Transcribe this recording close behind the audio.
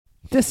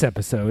This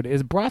episode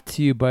is brought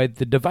to you by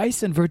the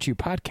Device and Virtue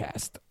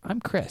podcast.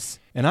 I'm Chris.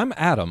 And I'm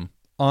Adam.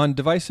 On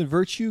Device and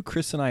Virtue,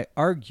 Chris and I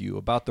argue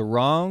about the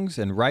wrongs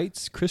and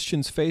rights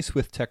Christians face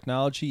with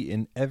technology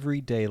in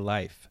everyday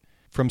life.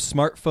 From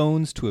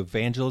smartphones to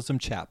evangelism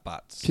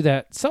chatbots. To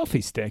that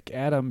selfie stick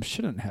Adam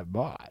shouldn't have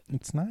bought.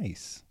 It's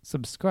nice.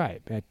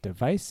 Subscribe at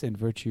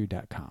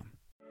deviceandvirtue.com.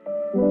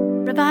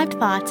 Revived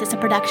Thoughts is a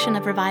production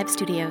of Revive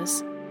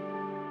Studios.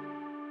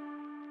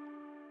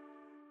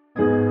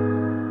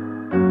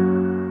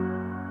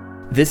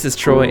 This is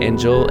Troy and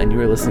Joel, and you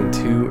are listening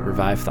to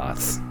Revive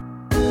Thoughts.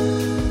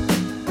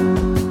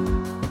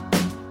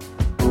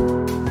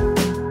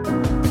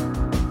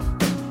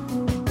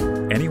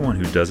 Anyone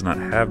who does not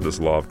have this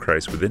law of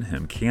Christ within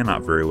him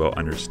cannot very well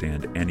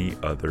understand any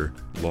other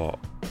law.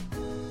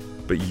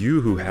 But you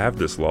who have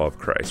this law of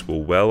Christ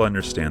will well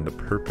understand the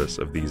purpose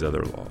of these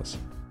other laws.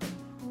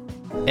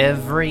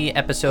 Every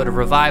episode of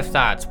Revive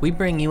Thoughts, we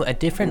bring you a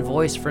different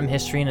voice from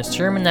history and a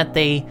sermon that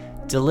they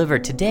deliver.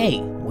 Today,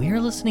 we are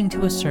listening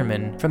to a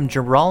sermon from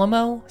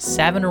Girolomo,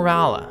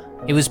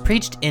 Savonarola. It was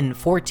preached in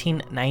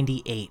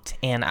 1498,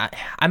 and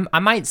I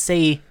might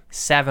say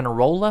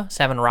Savonarola.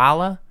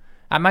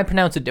 I might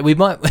pronounce it. We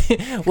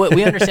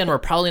understand we're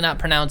probably not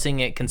pronouncing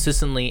it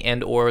consistently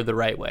and or the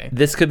right way.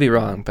 This could be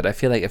wrong, but I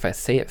feel like if I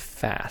say it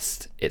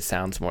fast, it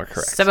sounds more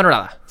correct.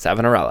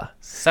 Savonarola.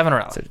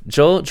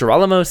 So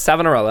Girolamo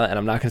Savonarola, and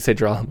I'm not going to say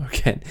Girolamo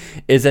again,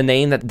 is a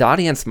name that the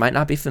audience might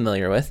not be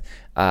familiar with.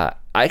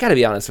 I got to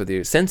be honest with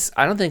you, since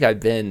I don't think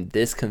I've been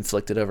this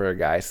conflicted over a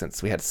guy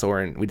since we did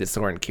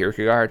Soren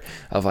Kierkegaard,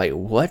 of like,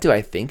 what do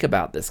I think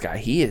about this guy?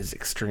 He is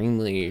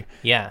extremely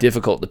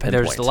difficult to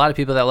pinpoint. There's a lot of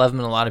people that love him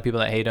and a lot of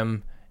people that hate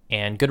him,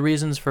 and good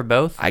reasons for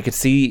both. I could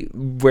see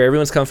where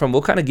everyone's coming from.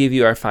 We'll kind of give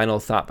you our final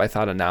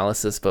thought-by-thought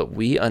analysis, but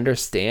we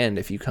understand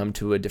if you come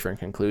to a different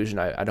conclusion.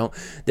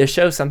 This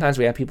show, sometimes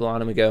we have people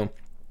on and we go,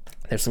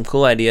 there's some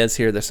cool ideas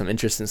here, there's some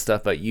interesting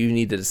stuff, but you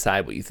need to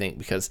decide what you think,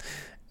 because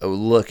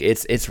look,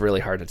 it's really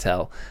hard to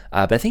tell.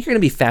 But I think you're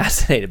going to be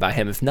fascinated by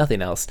him, if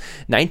nothing else.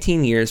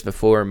 19 years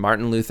before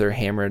Martin Luther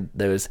hammered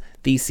those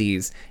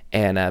theses,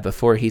 and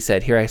before he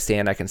said, "Here I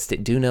stand, I can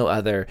do no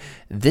other,"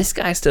 this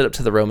guy stood up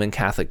to the Roman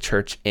Catholic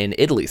Church in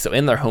Italy, so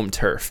in their home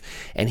turf.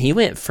 And he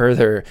went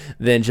further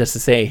than just to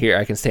say, "Here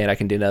I can stand, I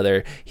can do no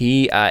other."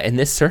 He, in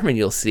this sermon,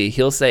 he'll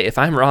say, "If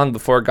I'm wrong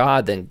before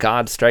God, then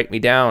God strike me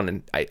down.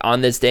 And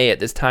on this day, at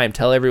this time,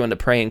 tell everyone to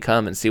pray and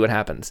come and see what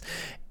happens."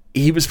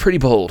 He was pretty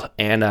bold,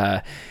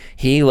 and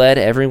he led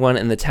everyone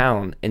in the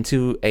town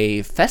into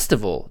a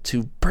festival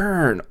to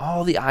burn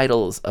all the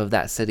idols of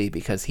that city,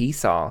 because he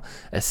saw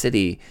a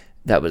city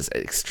that was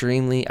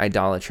extremely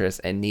idolatrous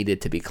and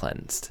needed to be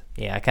cleansed.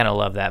 Yeah, I kind of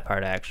love that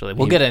part, actually.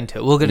 We'll get into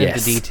it. We'll get into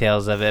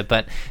details of it.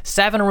 But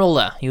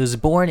Savonarola, he was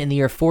born in the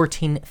year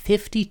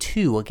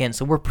 1452. Again,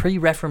 so we're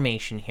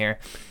pre-Reformation here.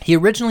 He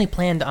originally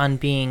planned on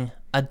being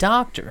a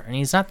doctor, and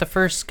he's not the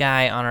first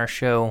guy on our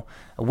show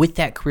with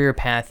that career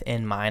path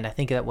in mind. I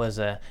think that was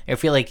I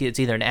feel like it's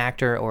either an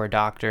actor or a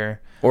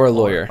doctor. Or a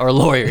lawyer. Or a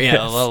lawyer, yeah.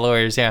 Yes. A lot of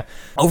lawyers, yeah.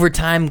 Over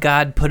time,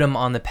 God put him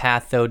on the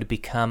path, though, to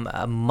become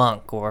a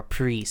monk or a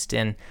priest,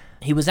 and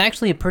he was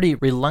actually a pretty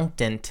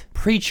reluctant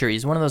preacher.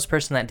 He's one of those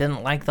person that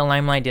didn't like the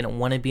limelight, didn't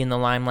want to be in the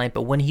limelight,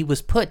 but when he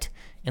was put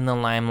in the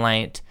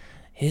limelight,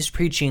 his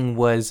preaching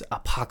was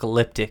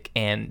apocalyptic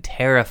and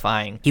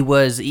terrifying.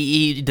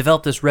 He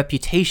developed this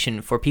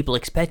reputation for people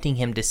expecting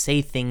him to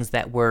say things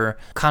that were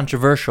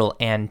controversial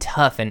and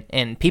tough,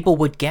 and people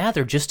would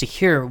gather just to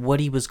hear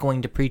what he was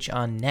going to preach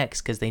on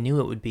next, because they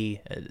knew it would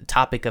be a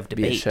topic of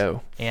debate. Be a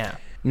show. Yeah.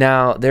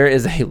 Now, there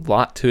is a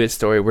lot to his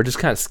story. We're just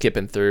kind of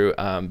skipping through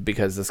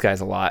because this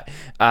guy's a lot.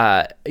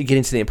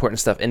 Getting to the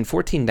important stuff. In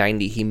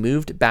 1490, he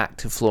moved back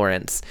to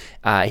Florence.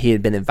 He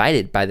had been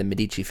invited by the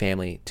Medici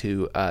family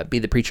to be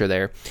the preacher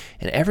there.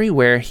 And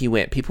everywhere he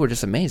went, people were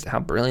just amazed at how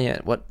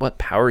brilliant, what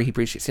power he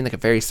preached. He seemed like a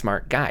very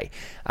smart guy.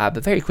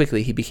 But very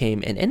quickly, he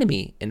became an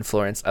enemy in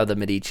Florence of the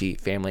Medici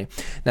family.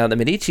 Now, the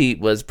Medici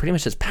was pretty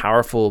much this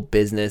powerful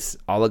business,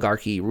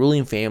 oligarchy,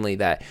 ruling family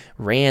that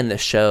ran the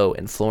show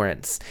in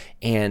Florence.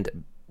 And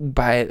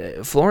by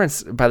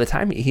the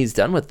time he's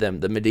done with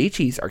them, the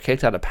Medicis are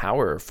kicked out of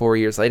power 4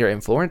 years later,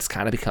 and Florence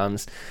kind of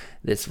becomes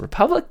this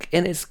republic,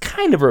 and it's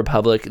kind of a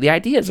republic. The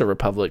idea is a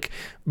republic,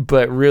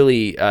 but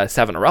really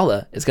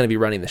Savonarola is going to be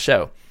running the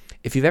show.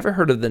 If you've ever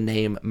heard of the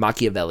name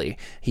Machiavelli,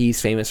 he's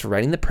famous for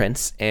writing The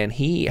Prince, and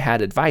he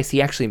had advice.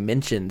 He actually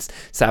mentions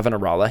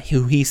Savonarola,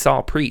 who he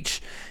saw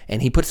preach,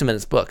 and he puts him in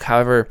his book.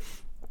 However,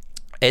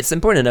 it's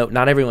important to note,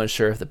 not everyone's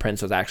sure if The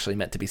Prince was actually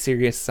meant to be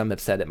serious. Some have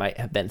said it might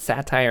have been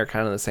satire,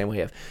 kind of the same way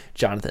of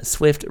Jonathan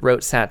Swift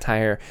wrote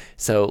satire.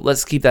 So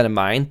let's keep that in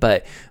mind.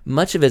 But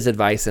much of his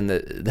advice in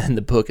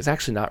the book is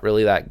actually not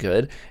really that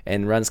good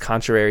and runs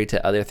contrary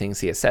to other things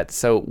he has said.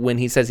 So when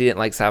he says he didn't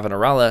like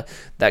Savonarola,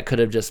 that could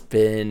have just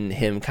been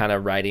him kind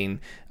of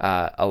writing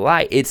a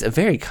lie. It's a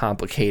very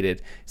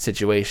complicated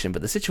situation,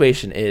 but the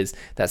situation is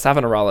that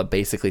Savonarola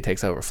basically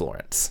takes over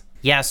Florence.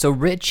 Yeah, so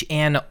rich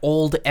and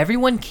old,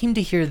 everyone came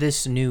to hear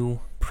this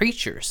new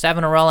preacher.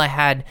 Savonarola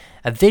had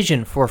a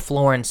vision for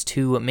Florence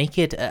to make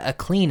it a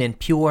clean and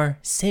pure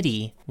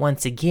city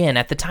once again.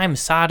 At the time,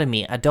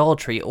 sodomy,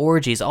 adultery,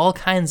 orgies, all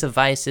kinds of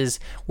vices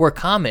were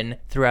common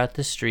throughout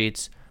the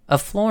streets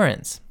of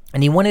Florence.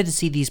 And he wanted to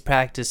see these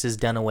practices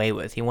done away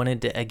with. He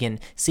wanted to, again,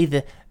 see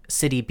the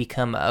city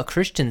become a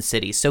Christian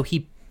city. So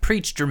he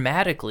preached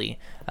dramatically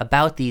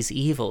about these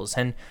evils.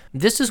 And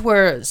this is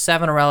where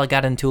Savonarola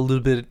got into a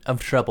little bit of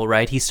trouble,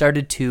 right? He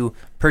started to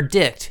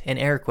predict, in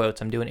air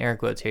quotes, I'm doing air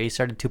quotes here, he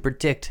started to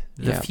predict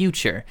the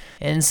future.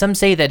 And some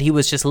say that he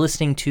was just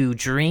listening to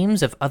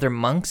dreams of other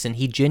monks and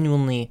he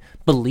genuinely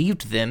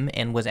believed them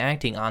and was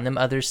acting on them.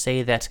 Others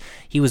say that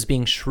he was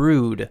being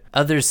shrewd.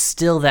 Others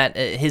still that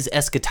his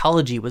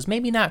eschatology was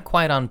maybe not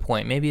quite on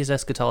point. Maybe his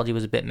eschatology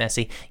was a bit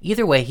messy.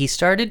 Either way, he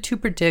started to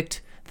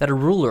predict that a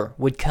ruler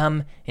would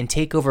come and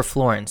take over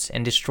Florence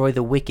and destroy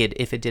the wicked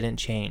if it didn't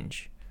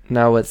change.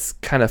 Now, what's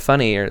kind of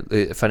funny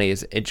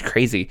is it's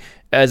crazy,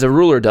 as a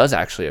ruler does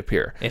actually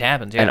appear. It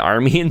happens, yeah. An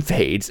army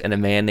invades, and a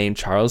man named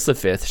Charles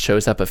V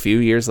shows up a few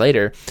years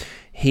later.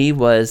 He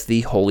was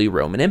the Holy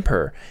Roman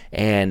Emperor,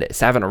 and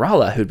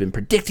Savonarola, who'd been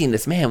predicting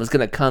this man was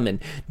going to come and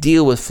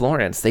deal with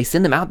Florence, they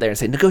send him out there and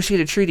say,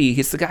 negotiate a treaty.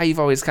 He's the guy you've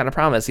always kind of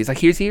promised. He's like,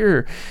 here's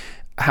here.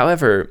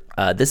 However,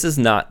 this is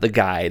not the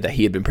guy that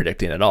he had been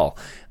predicting at all.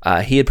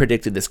 He had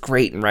predicted this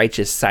great and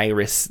righteous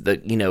Cyrus,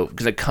 going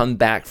to come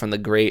back from the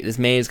great. This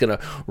man is going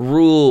to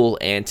rule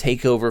and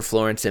take over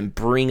Florence and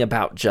bring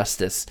about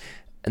justice.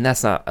 And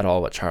that's not at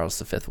all what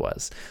Charles V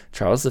was.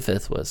 Charles V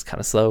was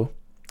kind of slow,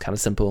 kind of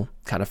simple,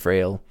 kind of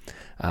frail.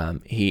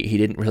 He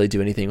didn't really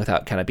do anything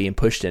without kind of being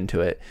pushed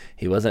into it.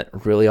 He wasn't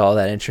really all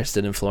that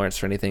interested in Florence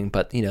for anything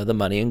but, the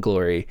money and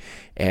glory.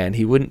 And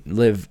he wouldn't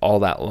live all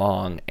that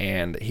long.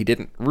 And he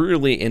didn't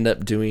really end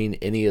up doing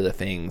any of the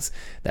things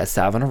that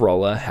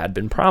Savonarola had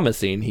been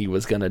promising he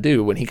was going to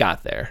do when he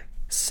got there.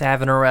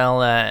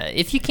 Savonarola,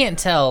 if you can't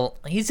tell,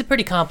 he's a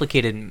pretty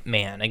complicated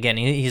man. Again,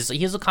 he's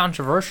a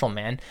controversial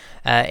man,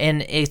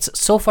 and it's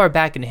so far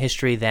back in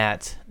history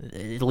that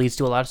it leads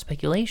to a lot of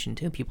speculation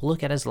too. People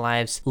look at his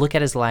life,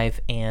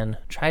 and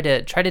try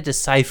to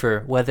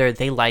decipher whether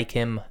they like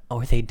him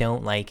or they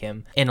don't like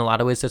him. In a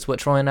lot of ways, that's what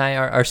Troy and I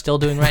are still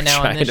doing right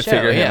now on this show.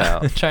 Figure him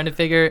out. Trying to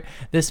figure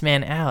this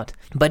man out.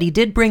 But he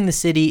did bring the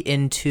city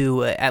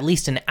into at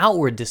least an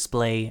outward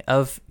display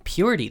of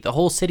purity. The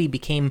whole city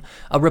became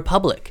a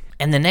republic.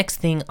 And the next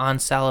thing on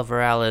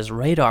Savorola's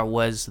radar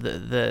was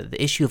the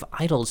issue of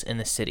idols in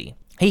the city.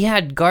 He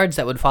had guards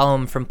that would follow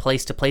him from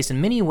place to place.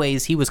 In many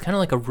ways, he was kind of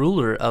like a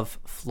ruler of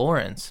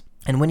Florence.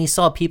 And when he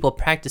saw people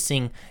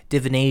practicing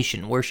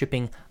divination,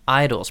 worshiping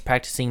idols,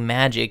 practicing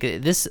magic,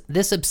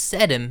 this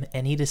upset him,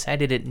 and he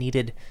decided it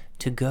needed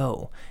to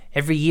go.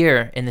 Every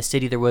year in the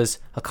city, there was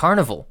a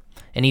carnival.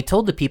 And he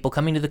told the people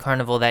coming to the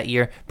carnival that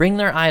year, bring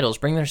their idols,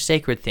 bring their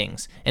sacred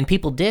things. And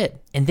people did.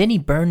 And then he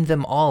burned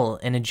them all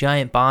in a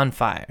giant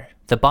bonfire.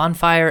 The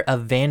Bonfire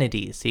of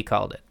Vanities, he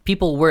called it.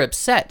 People were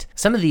upset.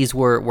 Some of these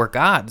were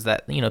gods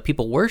that,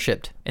 people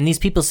worshipped. And these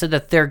people said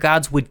that their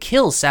gods would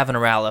kill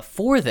Savonarola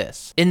for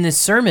this. In this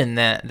sermon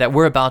that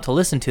we're about to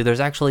listen to,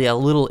 there's actually a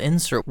little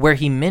insert where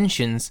he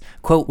mentions,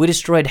 quote, we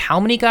destroyed how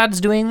many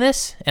gods doing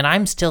this? And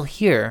I'm still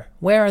here.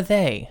 Where are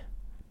they?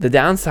 The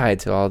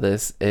downside to all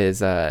this is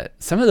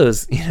some of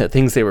those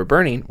things they were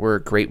burning were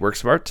great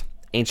works of art,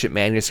 ancient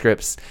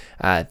manuscripts,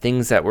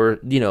 things that were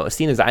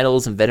seen as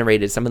idols and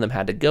venerated. Some of them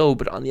had to go,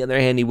 but on the other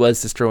hand, he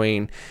was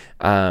destroying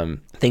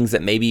things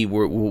that maybe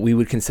we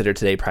would consider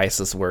today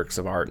priceless works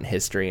of art and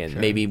history, and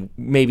Sure.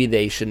 maybe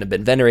they shouldn't have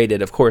been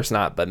venerated. Of course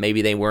not, but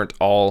maybe they weren't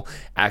all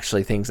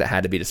actually things that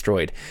had to be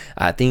destroyed.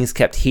 Things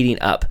kept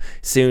heating up.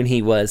 Soon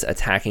he was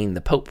attacking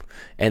the Pope,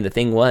 and the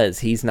thing was,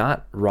 he's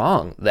not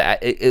wrong.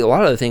 A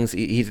lot of the things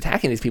he's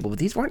attacking these people, but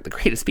these weren't the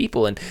greatest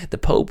people, and the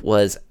Pope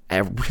was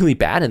really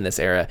bad in this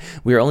era.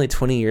 We were only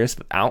 20 years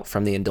out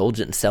from the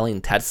indulgent and selling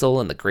Tetzel,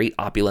 and the great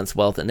opulence,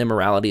 wealth, and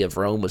immorality of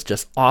Rome was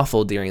just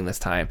awful during this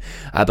time.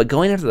 But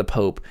going after the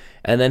Pope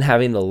and then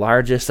having the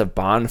largest of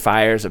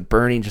bonfires of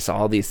burning just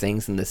all these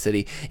things in the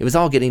city, it was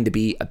all getting to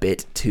be a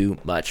bit too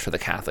much for the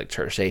Catholic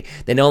Church. They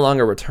no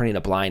longer were turning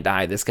a blind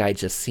eye. This guy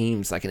just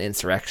seems like an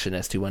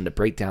insurrectionist who wanted to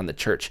break down the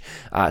church.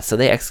 So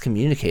they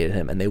excommunicated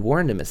him, and they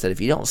warned him and said,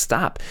 if you don't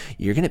stop,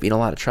 you're going to be in a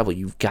lot of trouble.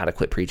 You've got to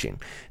quit preaching.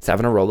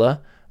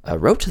 Savonarola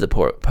wrote to the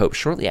Pope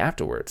shortly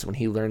afterwards when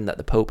he learned that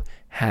the Pope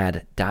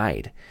had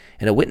died.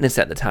 And a witness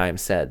at the time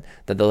said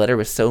that the letter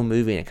was so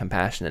moving and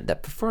compassionate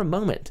that for a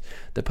moment,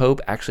 the Pope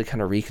actually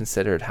kind of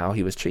reconsidered how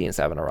he was treating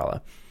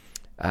Savonarola.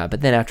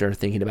 But then after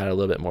thinking about it a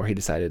little bit more, he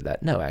decided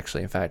that, no,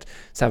 actually, in fact,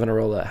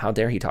 Savonarola, how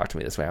dare he talk to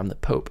me this way? I'm the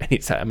Pope. And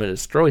he said, I'm going to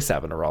destroy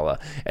Savonarola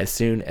as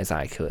soon as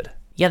I could.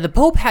 Yeah, the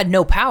Pope had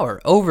no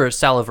power over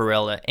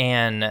Savonarola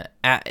and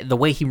the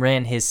way he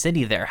ran his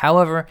city there.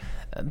 However,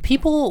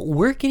 people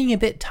were getting a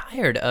bit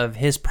tired of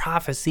his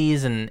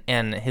prophecies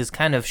and his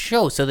kind of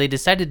show, so they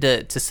decided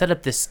to set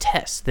up this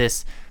test,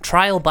 this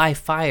trial by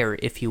fire,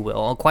 if you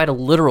will, quite a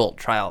literal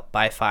trial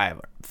by fire.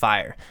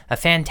 fire. A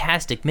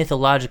fantastic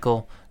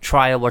mythological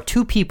trial where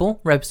two people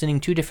representing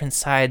two different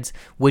sides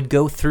would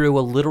go through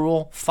a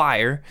literal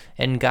fire,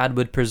 and God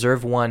would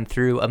preserve one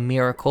through a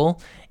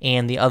miracle,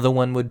 and the other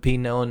one would be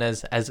known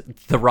as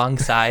the wrong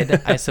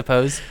side, I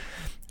suppose.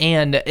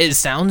 And it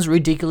sounds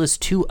ridiculous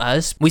to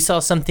us. We saw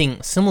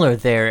something similar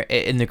there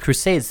in the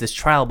Crusades, this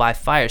trial by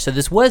fire. So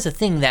this was a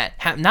thing that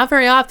happened, not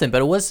very often, but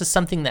it was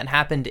something that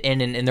happened,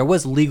 and there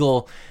was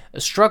legal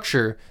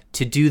structure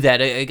to do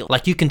that.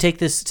 Like, you can take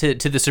this to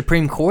the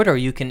Supreme Court, or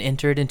you can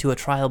enter it into a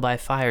trial by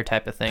fire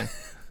type of thing.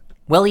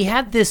 Well, he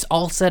had this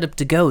all set up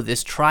to go,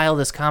 this trial,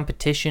 this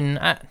competition.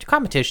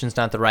 Competition's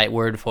not the right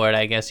word for it,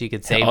 I guess you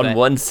could say. On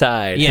one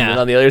side, yeah, and then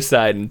on the other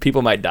side, and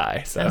people might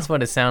die. So. That's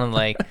what it sounded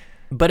like.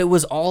 But it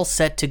was all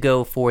set to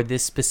go for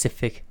this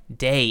specific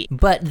day.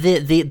 But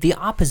the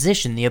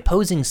opposition, the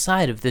opposing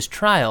side of this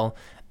trial,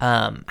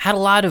 had a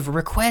lot of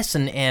requests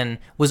and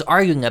was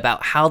arguing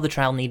about how the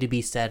trial needed to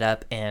be set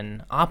up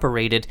and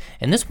operated.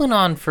 And this went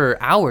on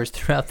for hours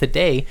throughout the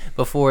day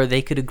before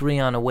they could agree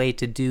on a way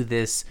to do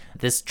this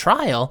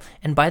trial.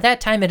 And by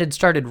that time, it had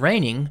started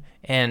raining.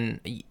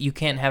 And you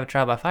can't have a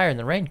trial by fire in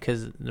the rain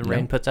because the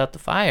rain puts out the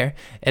fire.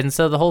 And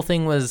so the whole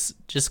thing was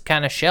just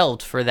kind of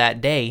shelved for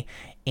that day.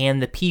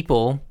 And the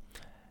people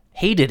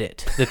hated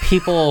it. The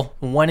people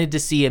wanted to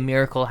see a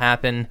miracle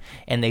happen,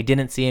 and they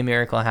didn't see a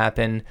miracle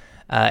happen.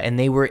 And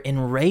they were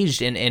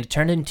enraged, and it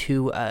turned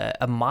into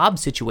a mob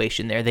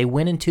situation there. They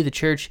went into the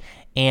church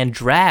and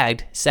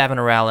dragged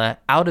Savonarola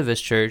out of his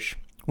church.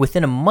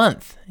 Within a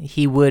month,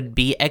 he would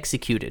be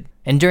executed.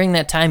 And during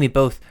that time, he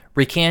both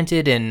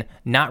recanted and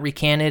not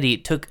recanted. He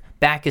took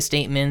back his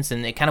statements,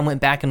 and it kind of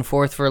went back and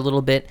forth for a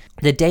little bit.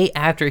 The day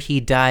after he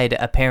died,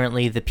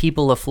 apparently, the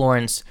people of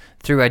Florence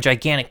threw a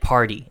gigantic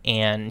party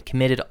and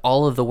committed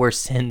all of the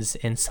worst sins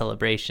in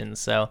celebration.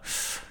 So,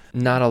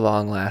 not a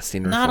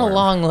long-lasting reform. Not a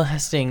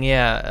long-lasting,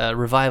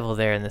 revival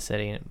there in the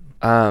city.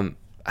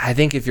 I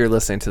think if you're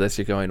listening to this,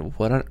 you're going,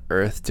 what on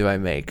earth do I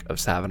make of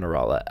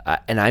Savonarola?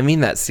 And I mean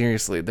that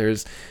seriously.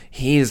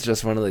 He's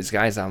just one of these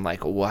guys. I'm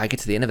like, well, I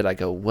get to the end of it. I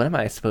go, what am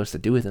I supposed to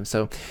do with him?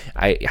 So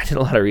I did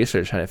a lot of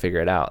research trying to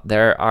figure it out.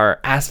 There are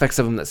aspects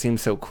of him that seem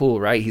so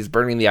cool, right? He's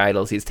burning the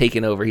idols. He's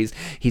taking over.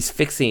 He's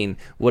fixing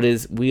what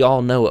is, we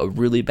all know, a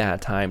really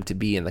bad time to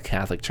be in the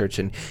Catholic Church.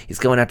 And he's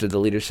going after the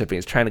leadership, and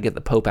he's trying to get the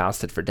Pope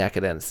ousted for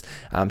decadence.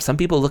 Some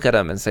people look at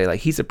him and say,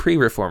 like, he's a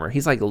pre-reformer.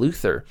 He's like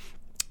Luther.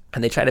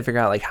 And they try to figure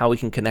out like how we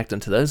can connect them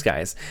to those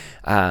guys.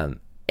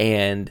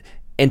 And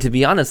to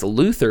be honest,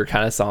 Luther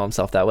kind of saw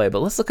himself that way.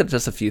 But let's look at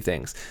just a few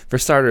things. For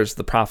starters,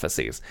 the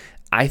prophecies.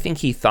 I think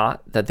he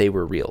thought that they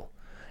were real.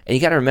 And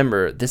you got to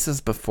remember, this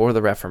is before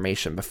the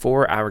Reformation,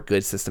 before our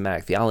good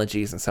systematic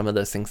theologies and some of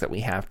those things that we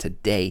have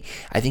today.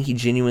 I think he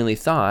genuinely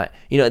thought,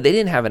 they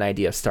didn't have an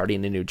idea of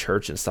starting a new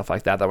church and stuff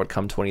like that would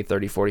come 20,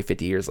 30, 40,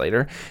 50 years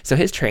later. So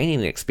his training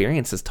and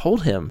experiences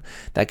told him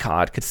that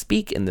God could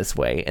speak in this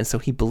way. And so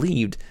he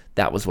believed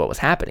that was what was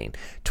happening.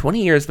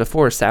 20 years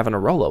before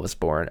Savonarola was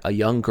born, a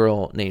young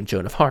girl named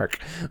Joan of Arc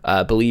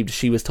believed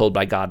she was told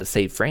by God to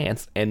save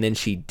France, and then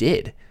she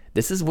did.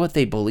 This is what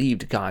they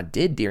believed God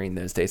did during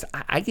those days.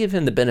 I give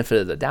him the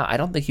benefit of the doubt. I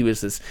don't think he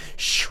was this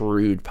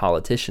shrewd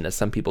politician, as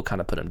some people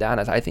kind of put him down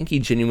as. I think he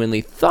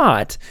genuinely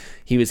thought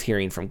he was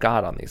hearing from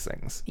God on these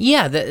things.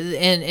 Yeah,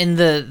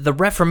 the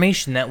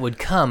Reformation that would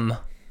come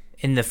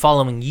in the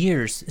following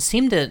years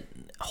seemed to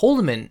hold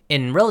him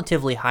in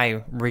relatively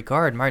high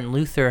regard. Martin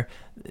Luther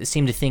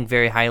seemed to think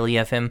very highly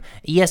of him.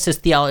 Yes, his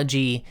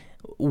theology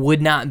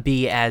would not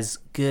be as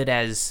good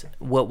as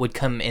what would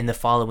come in the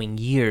following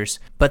years,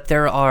 but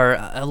there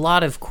are a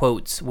lot of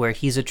quotes where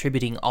he's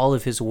attributing all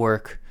of his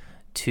work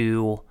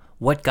to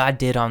what God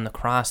did on the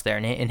cross there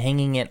and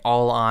hanging it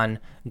all on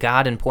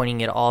God and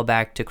pointing it all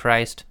back to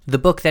Christ. The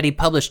book that he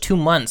published 2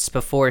 months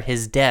before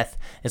his death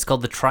is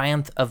called The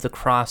Triumph of the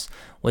Cross,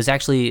 was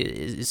actually,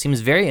 it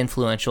seems very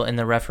influential in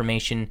the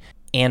Reformation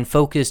and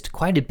focused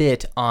quite a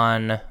bit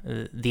on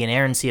the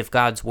inerrancy of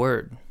God's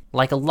word.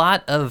 Like a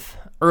lot of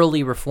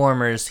early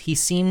reformers, he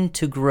seemed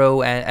to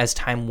grow as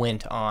time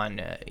went on,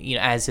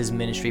 as his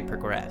ministry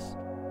progressed.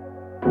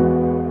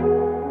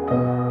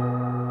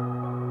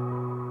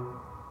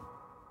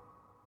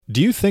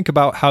 Do you think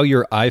about how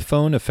your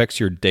iPhone affects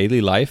your daily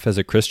life as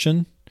a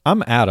Christian?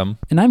 I'm Adam.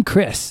 And I'm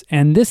Chris,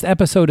 and this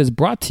episode is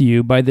brought to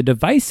you by the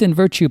Device and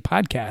Virtue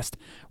podcast,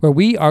 where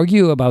we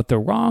argue about the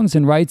wrongs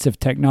and rights of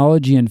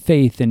technology and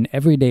faith in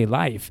everyday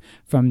life,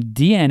 from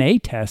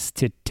DNA tests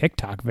to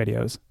TikTok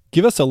videos.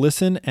 Give us a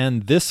listen,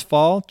 and this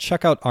fall,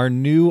 check out our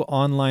new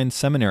online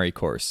seminary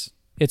course.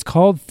 It's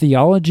called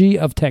Theology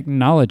of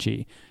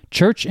Technology,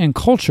 Church and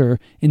Culture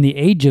in the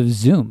Age of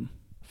Zoom.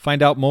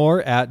 Find out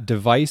more at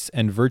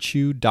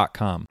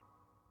deviceandvirtue.com.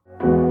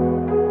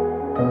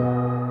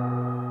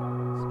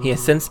 He has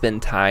since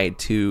been tied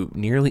to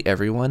nearly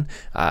everyone.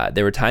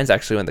 There were times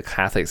actually when the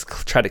Catholics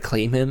tried to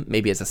claim him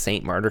maybe as a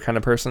saint martyr kind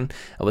of person.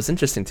 It was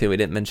interesting too. We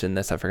didn't mention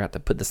this. I forgot to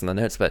put this in the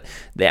notes, but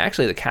the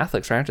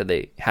Catholics, right after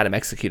they had him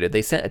executed,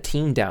 they sent a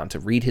team down to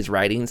read his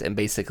writings, and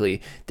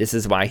basically this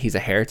is why he's a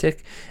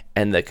heretic.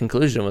 And the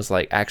conclusion was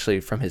like, actually,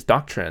 from his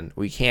doctrine,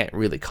 we can't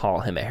really call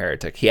him a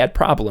heretic. He had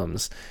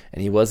problems,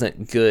 and he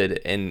wasn't good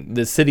in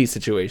the city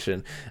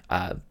situation.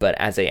 But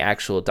as a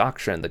actual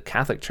doctrine, the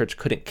Catholic Church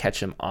couldn't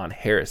catch him on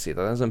heresy.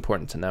 That was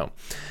important to know.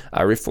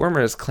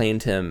 Reformers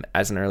claimed him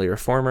as an early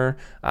reformer.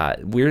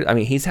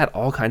 He's had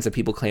all kinds of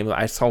people claim him.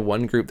 I saw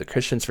one group, the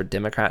Christians for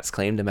Democrats,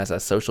 claimed him as a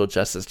social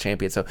justice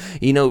champion. So,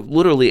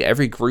 literally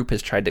every group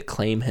has tried to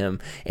claim him,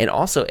 and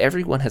also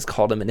everyone has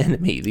called him an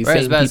enemy. These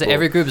same people,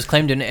 every group has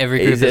claimed him, and every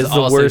group is the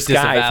also worst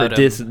guy for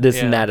this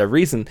Yeah. and that a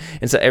reason.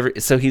 And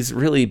so he's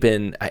really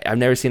been, I've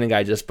never seen a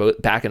guy just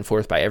back and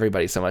forth by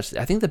everybody so much.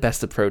 I think the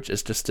best approach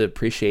is just to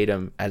appreciate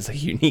him as a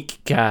unique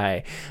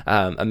guy,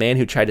 a man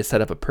who tried to set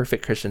up a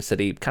perfect Christian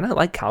city, kind of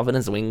like Calvin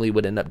and Zwingli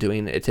would end up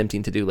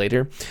attempting to do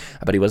later,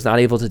 but he was not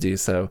able to do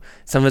so.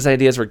 Some of his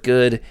ideas were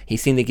good. He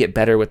seemed to get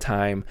better with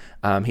time.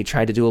 He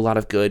tried to do a lot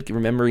of good,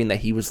 remembering that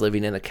he was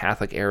living in the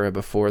Catholic era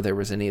before there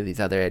was any of these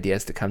other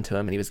ideas to come to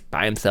him, and he was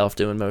by himself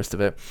doing most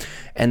of it.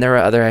 And there were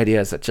other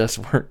ideas that just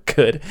weren't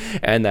good,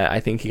 and that I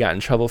think he got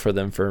in trouble for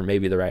them for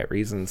maybe the right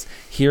reasons.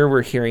 Here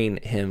we're hearing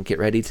him get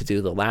ready to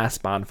do the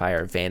last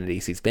bonfire of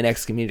Vanities. He's been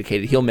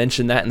excommunicated. He'll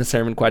mention that in the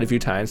sermon quite a few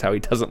times, how he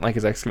doesn't like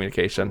his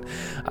excommunication.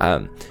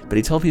 But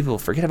he told people,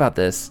 forget about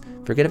this,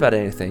 forget about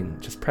anything,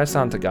 just press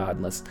on to God,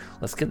 and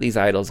let's get these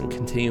idols and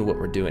continue what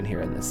we're doing here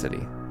in this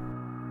city.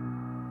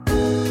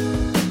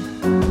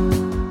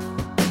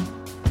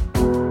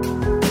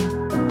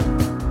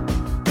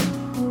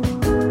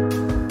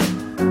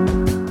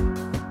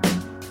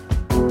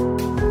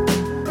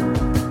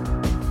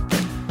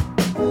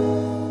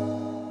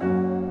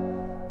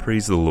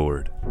 Praise the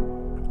Lord.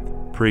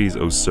 Praise,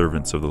 O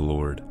servants of the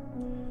Lord.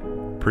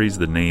 Praise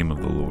the name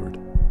of the Lord.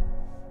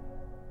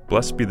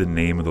 Blessed be the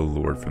name of the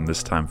Lord from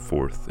this time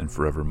forth and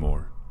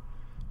forevermore.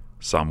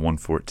 Psalm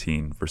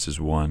 114, verses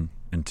 1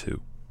 and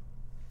 2.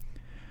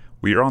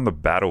 We are on the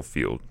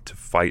battlefield to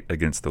fight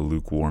against the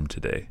lukewarm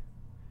today,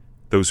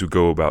 those who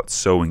go about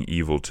sowing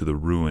evil to the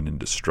ruin and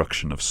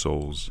destruction of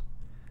souls.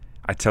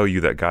 I tell you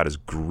that God is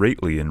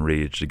greatly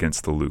enraged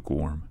against the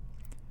lukewarm.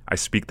 I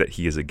speak that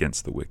he is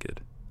against the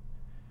wicked.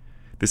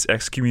 This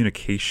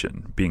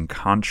excommunication, being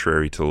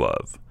contrary to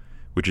love,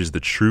 which is the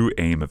true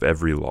aim of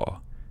every law,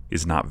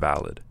 is not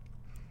valid.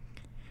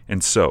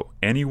 And so,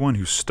 anyone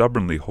who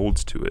stubbornly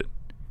holds to it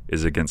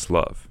is against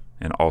love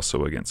and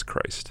also against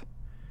Christ.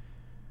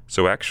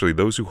 So actually,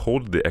 those who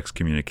hold the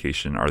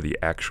excommunication are the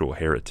actual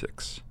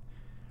heretics.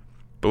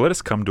 But let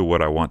us come to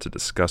what I want to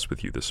discuss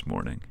with you this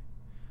morning.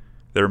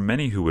 There are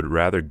many who would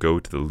rather go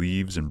to the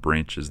leaves and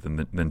branches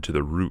than to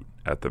the root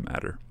at the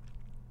matter.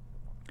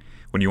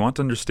 When you want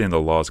to understand the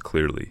laws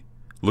clearly,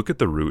 look at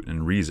the root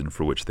and reason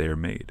for which they are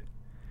made.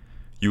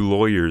 You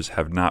lawyers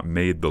have not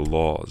made the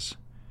laws.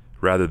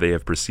 Rather, they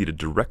have proceeded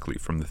directly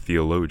from the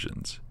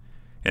theologians.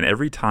 And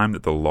every time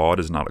that the law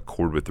does not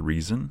accord with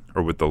reason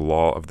or with the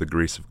law of the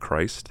grace of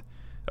Christ,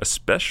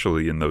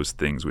 especially in those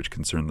things which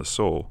concern the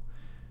soul,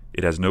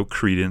 it has no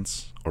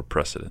credence or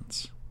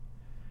precedence.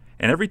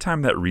 And every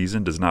time that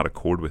reason does not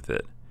accord with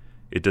it,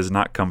 it does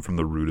not come from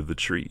the root of the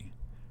tree,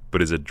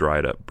 but is a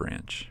dried up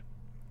branch.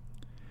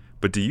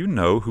 But do you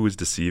know who is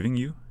deceiving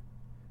you?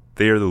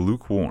 They are the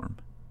lukewarm,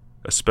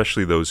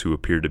 especially those who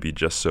appear to be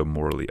just so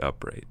morally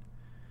upright.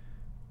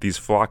 These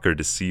flock are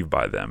deceived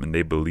by them, and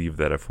they believe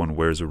that if one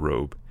wears a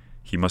robe,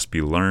 he must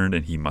be learned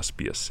and he must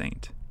be a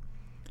saint.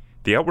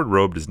 The outward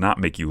robe does not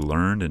make you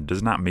learned and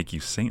does not make you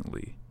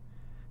saintly.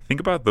 Think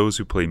about those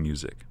who play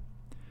music.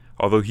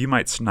 Although he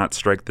might not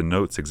strike the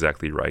notes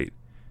exactly right,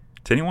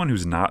 to anyone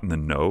who's not in the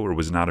know or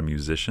was not a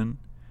musician,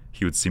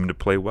 he would seem to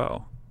play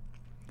well.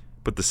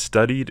 But the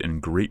studied and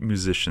great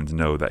musicians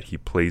know that he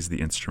plays the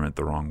instrument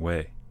the wrong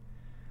way.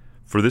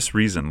 For this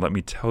reason, let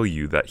me tell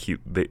you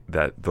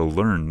that the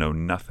learned know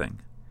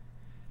nothing.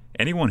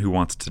 Anyone who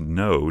wants to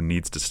know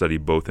needs to study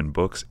both in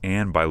books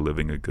and by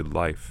living a good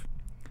life.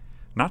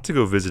 Not to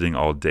go visiting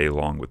all day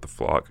long with the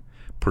flock,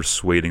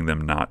 persuading them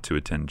not to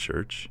attend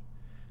church.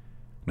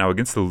 Now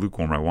against the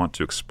lukewarm, I want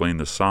to explain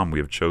the psalm we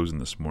have chosen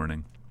this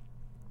morning.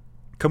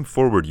 Come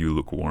forward, you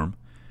lukewarm,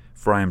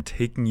 for I am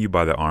taking you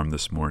by the arm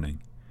this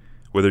morning.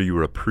 Whether you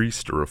are a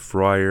priest or a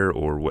friar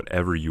or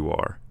whatever you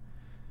are.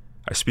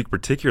 I speak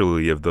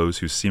particularly of those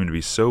who seem to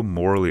be so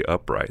morally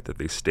upright that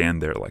they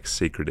stand there like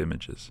sacred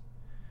images.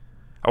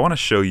 I want to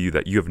show you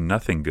that you have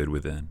nothing good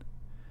within,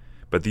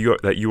 but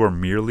that you are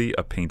merely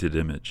a painted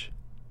image.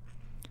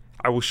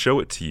 I will show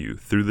it to you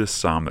through this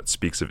psalm that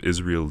speaks of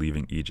Israel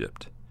leaving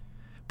Egypt.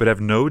 But have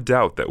no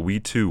doubt that we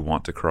too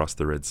want to cross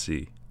the Red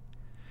Sea,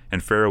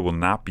 and Pharaoh will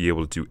not be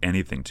able to do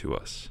anything to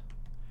us.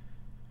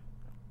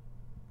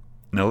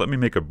 Now let me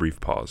make a brief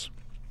pause.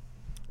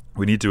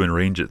 We need to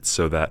arrange it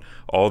so that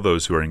all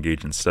those who are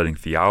engaged in studying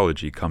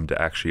theology come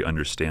to actually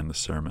understand the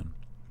sermon,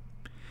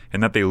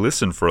 and that they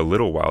listen for a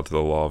little while to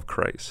the law of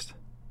Christ.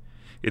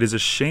 It is a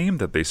shame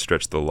that they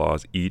stretch the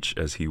laws each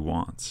as he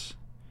wants.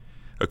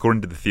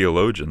 According to the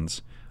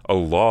theologians, a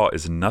law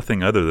is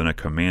nothing other than a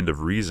command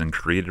of reason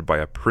created by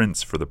a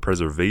prince for the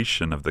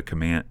preservation of the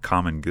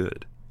common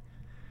good.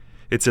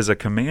 It says a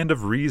command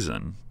of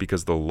reason,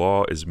 because the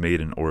law is made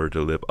in order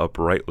to live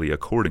uprightly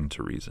according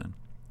to reason.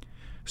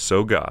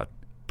 So God,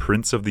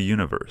 Prince of the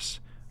universe,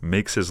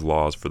 makes his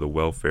laws for the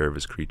welfare of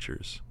his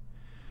creatures.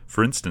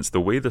 For instance,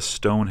 the way the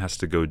stone has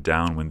to go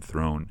down when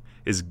thrown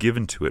is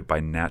given to it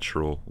by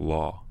natural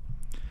law.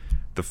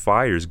 The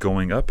fire's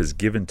going up is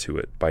given to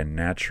it by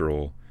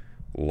natural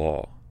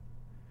law.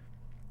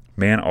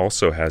 Man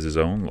also has his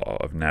own law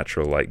of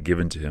natural light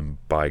given to him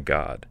by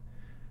God.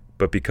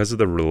 But because of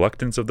the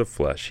reluctance of the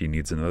flesh, he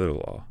needs another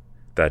law,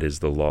 that is,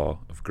 the law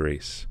of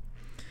grace.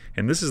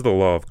 And this is the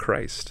law of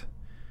Christ.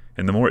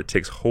 And the more it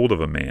takes hold of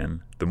a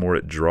man, the more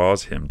it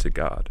draws him to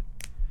God.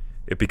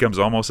 It becomes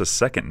almost a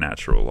second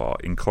natural law,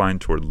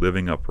 inclined toward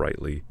living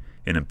uprightly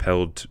and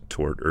impelled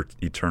toward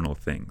eternal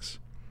things,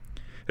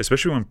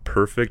 especially when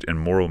perfect and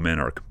moral men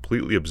are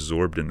completely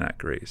absorbed in that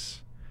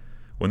grace.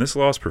 When this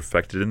law is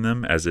perfected in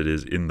them, as it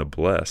is in the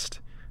blessed,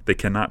 they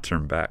cannot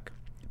turn back,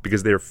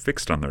 because they are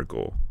fixed on their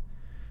goal.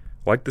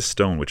 Like the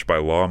stone which by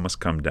law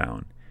must come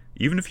down,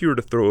 even if you were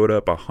to throw it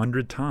up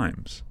 100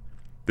 times,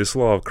 this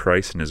law of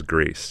Christ and his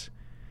grace,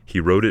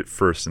 he wrote it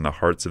first in the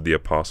hearts of the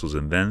apostles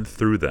and then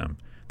through them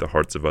the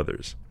hearts of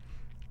others.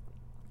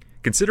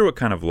 Consider what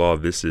kind of law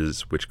this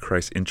is which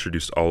Christ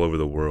introduced all over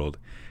the world,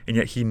 and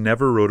yet he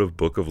never wrote a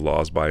book of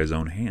laws by his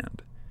own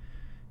hand.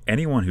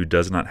 Anyone who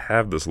does not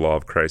have this law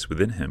of Christ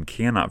within him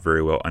cannot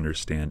very well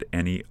understand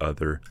any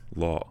other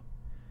law.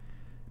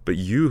 But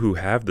you who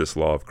have this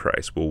law of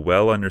Christ will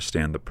well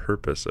understand the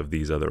purpose of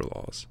these other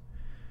laws.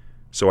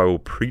 So I will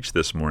preach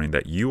this morning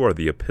that you are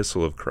the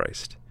epistle of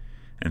Christ,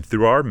 and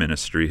through our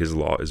ministry his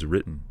law is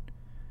written.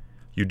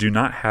 You do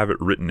not have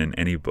it written in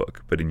any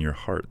book, but in your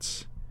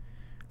hearts.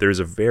 There is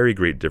a very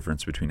great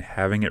difference between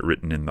having it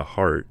written in the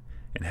heart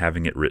and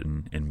having it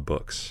written in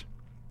books.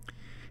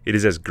 It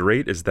is as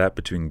great as that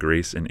between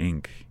grace and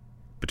ink,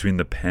 between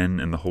the pen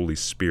and the Holy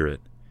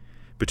Spirit,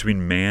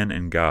 between man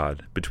and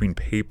God, between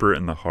paper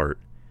and the heart.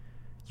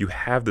 You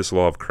have this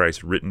law of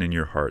Christ written in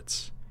your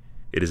hearts.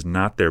 It is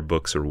not their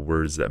books or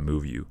words that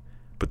move you,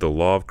 but the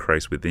law of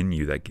Christ within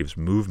you that gives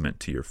movement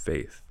to your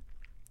faith.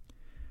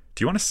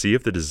 Do you want to see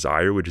if the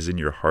desire which is in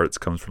your hearts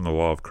comes from the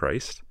law of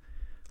Christ?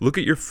 Look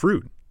at your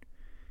fruit.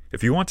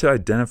 If you want to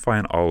identify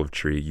an olive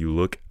tree, you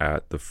look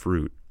at the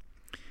fruit.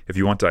 If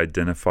you want to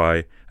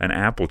identify an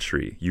apple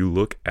tree, you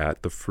look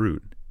at the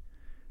fruit.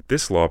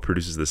 This law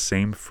produces the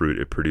same fruit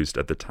it produced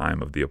at the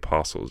time of the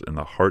apostles in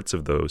the hearts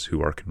of those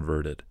who are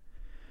converted.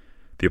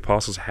 The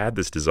apostles had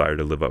this desire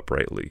to live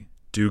uprightly,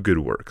 do good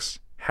works,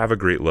 have a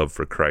great love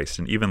for Christ,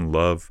 and even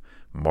love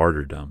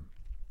martyrdom.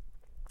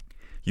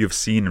 You have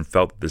seen and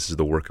felt that this is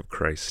the work of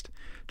Christ,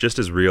 just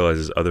as real as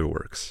his other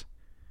works.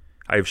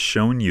 I have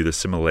shown you the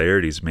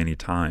similarities many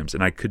times,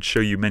 and I could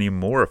show you many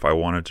more if I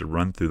wanted to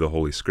run through the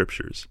Holy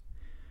Scriptures.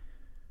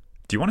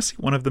 Do you want to see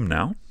one of them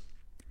now?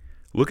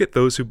 Look at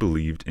those who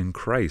believed in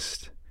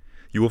Christ.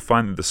 You will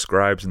find that the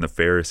scribes and the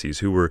Pharisees,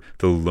 who were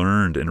the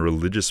learned and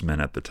religious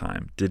men at the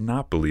time, did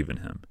not believe in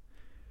him.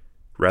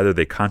 Rather,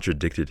 they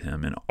contradicted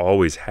him and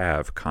always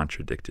have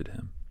contradicted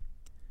him.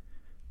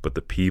 But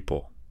the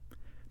people,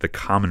 the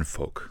common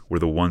folk, were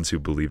the ones who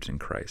believed in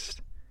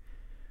Christ.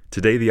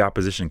 Today, the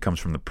opposition comes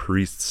from the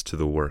priests to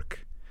the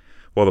work,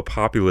 while the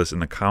populace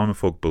and the common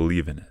folk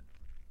believe in it.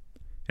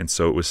 And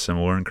so it was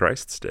similar in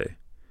Christ's day.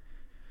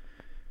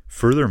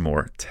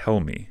 Furthermore, tell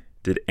me,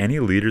 did any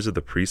leaders of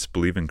the priests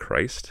believe in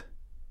Christ?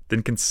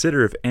 Then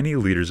consider if any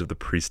leaders of the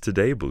priests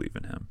today believe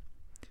in him.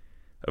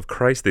 Of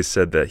Christ they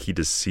said that he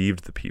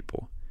deceived the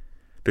people.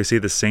 They say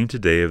the same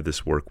today of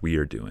this work we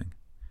are doing.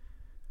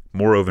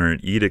 Moreover, an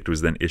edict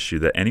was then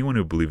issued that anyone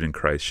who believed in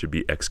Christ should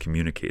be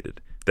excommunicated,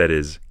 that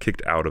is,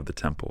 kicked out of the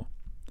temple.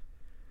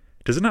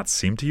 Does it not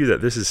seem to you that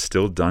this is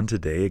still done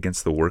today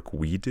against the work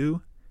we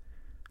do?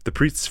 The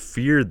priests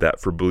feared that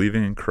for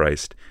believing in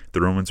Christ,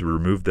 the Romans would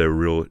remove their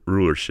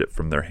rulership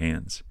from their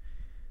hands.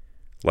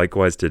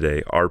 Likewise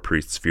today, our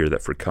priests fear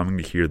that for coming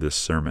to hear this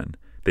sermon,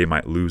 they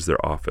might lose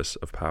their office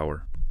of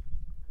power.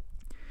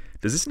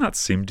 Does this not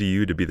seem to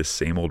you to be the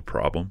same old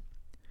problem?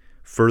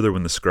 Further,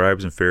 when the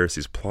scribes and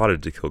Pharisees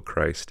plotted to kill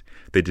Christ,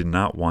 they did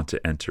not want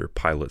to enter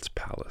Pilate's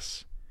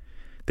palace.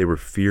 They were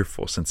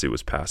fearful, since it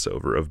was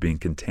Passover, of being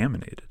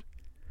contaminated.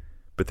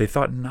 But they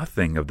thought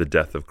nothing of the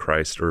death of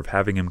Christ or of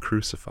having him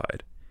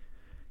crucified.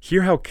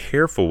 Hear how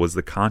careful was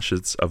the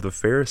conscience of the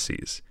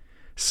Pharisees.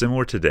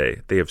 Similar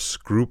today, they have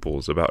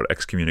scruples about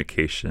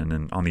excommunication,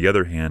 and on the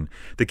other hand,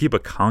 they keep a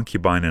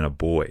concubine and a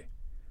boy.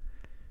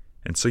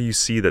 And so you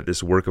see that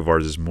this work of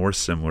ours is more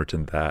similar to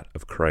that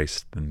of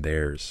Christ than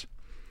theirs.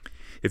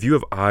 If you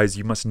have eyes,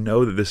 you must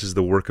know that this is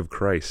the work of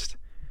Christ.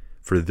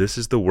 For this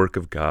is the work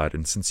of God,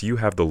 and since you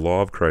have the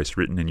law of Christ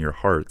written in your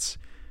hearts,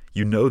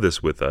 you know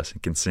this with us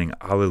and can sing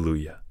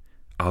Alleluia,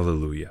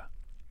 Alleluia.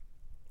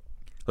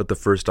 Let the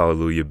first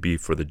Alleluia be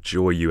for the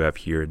joy you have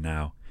here and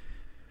now,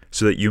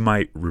 so that you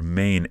might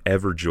remain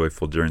ever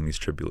joyful during these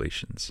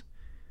tribulations.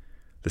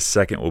 The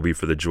second will be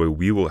for the joy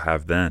we will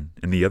have then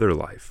in the other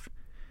life.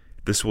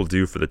 This will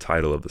do for the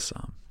title of the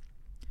psalm.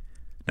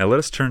 Now let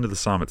us turn to the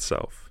psalm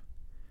itself.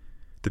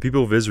 The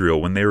people of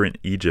Israel, when they were in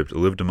Egypt,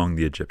 lived among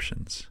the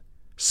Egyptians,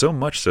 so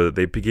much so that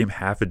they became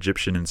half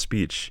Egyptian in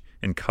speech,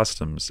 in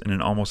customs, and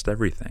in almost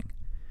everything.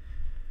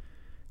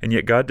 And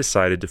yet God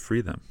decided to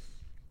free them.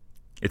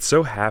 It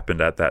so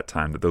happened at that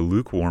time that the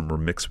lukewarm were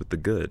mixed with the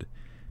good,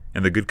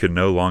 and the good could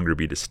no longer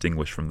be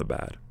distinguished from the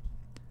bad.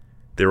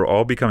 They were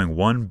all becoming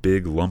one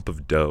big lump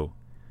of dough.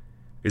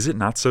 Is it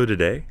not so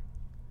today?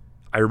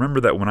 I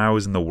remember that when I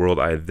was in the world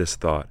I had this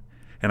thought,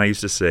 and I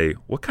used to say,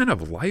 what kind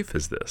of life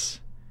is this?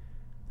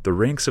 The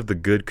ranks of the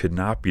good could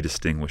not be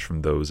distinguished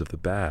from those of the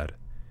bad.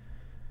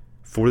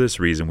 For this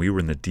reason we were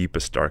in the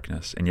deepest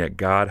darkness, and yet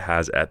God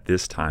has at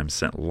this time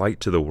sent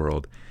light to the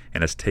world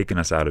and has taken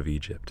us out of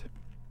Egypt.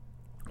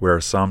 Where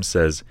our psalm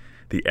says,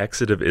 the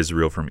exit of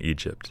Israel from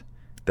Egypt,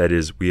 that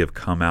is, we have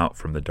come out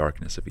from the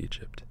darkness of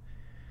Egypt.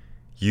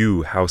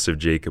 You, house of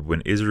Jacob,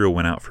 when Israel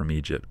went out from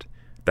Egypt,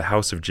 the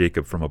house of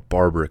Jacob from a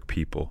barbaric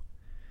people.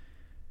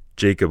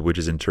 Jacob, which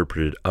is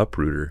interpreted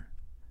uprooter,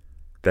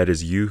 that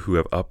is, you who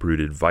have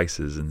uprooted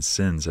vices and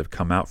sins have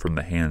come out from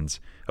the hands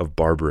of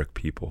barbaric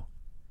people.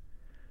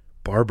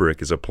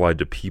 Barbaric is applied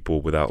to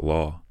people without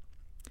law.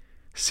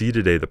 See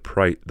today the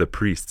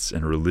priests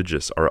and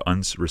religious are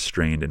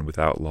unrestrained and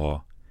without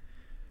law.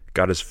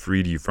 God has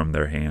freed you from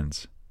their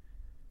hands.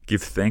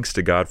 Give thanks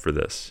to God for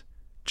this.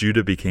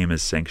 Judah became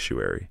his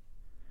sanctuary.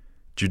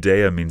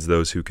 Judea means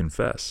those who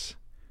confess.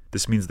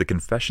 This means the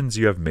confessions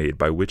you have made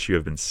by which you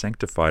have been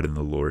sanctified in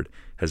the Lord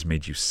has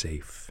made you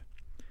safe.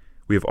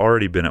 We have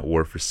already been at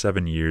war for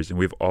 7 years, and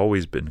we have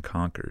always been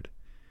conquered.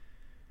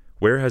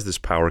 Where has this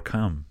power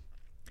come?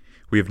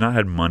 We have not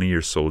had money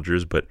or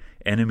soldiers, but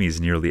enemies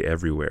nearly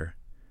everywhere.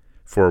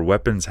 For our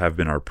weapons have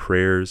been our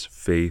prayers,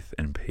 faith,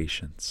 and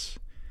patience.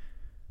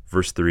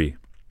 Verse 3,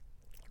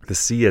 the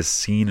sea has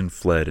seen and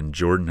fled, and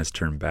Jordan has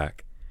turned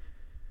back.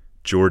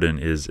 Jordan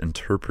is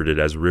interpreted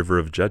as river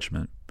of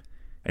judgment,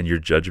 and your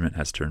judgment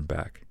has turned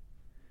back.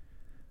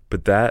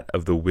 But that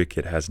of the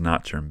wicked has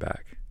not turned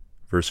back.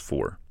 Verse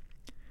 4,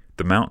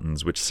 the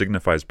mountains, which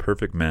signifies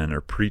perfect men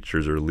or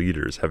preachers or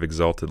leaders, have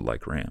exalted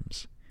like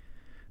rams.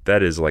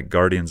 That is, like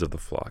guardians of the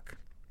flock.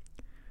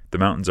 The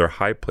mountains are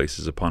high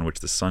places upon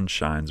which the sun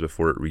shines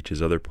before it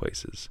reaches other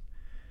places.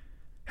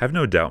 Have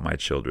no doubt, my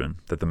children,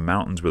 that the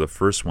mountains were the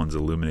first ones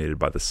illuminated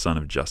by the Sun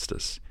of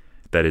Justice,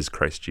 that is,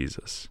 Christ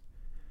Jesus.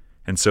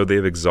 And so they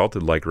have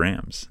exalted like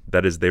rams,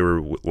 that is, they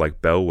were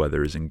like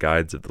bellwethers and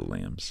guides of the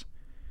lambs.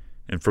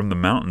 And from the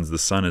mountains the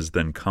sun has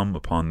then come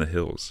upon the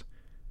hills.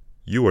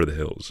 You are the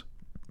hills,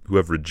 who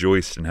have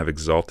rejoiced and have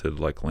exalted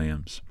like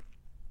lambs.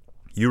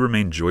 You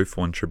remain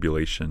joyful in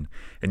tribulation,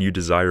 and you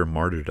desire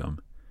martyrdom,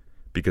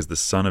 because the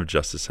Son of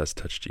Justice has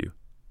touched you.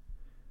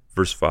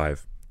 Verse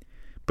 5,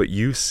 but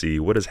you see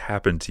what has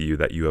happened to you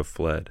that you have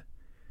fled.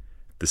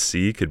 The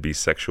sea could be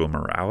sexual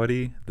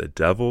immorality, the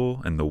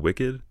devil, and the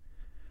wicked.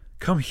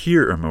 Come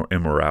here,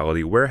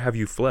 immorality, where have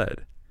you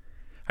fled?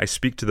 I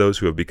speak to those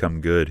who have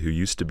become good, who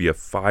used to be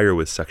afire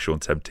with sexual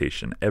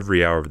temptation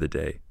every hour of the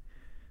day.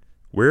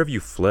 Where have you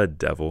fled,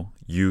 devil,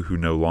 you who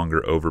no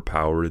longer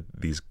overpower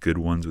these good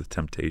ones with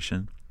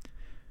temptation?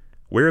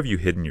 Where have you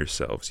hidden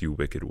yourselves, you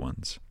wicked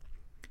ones?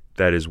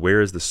 That is,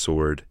 where is the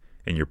sword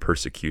and your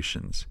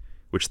persecutions,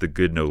 which the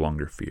good no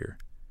longer fear?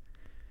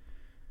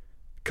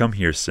 Come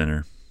here,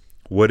 sinner.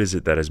 What is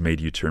it that has made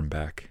you turn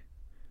back?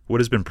 What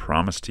has been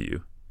promised to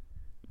you?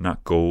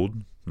 Not gold,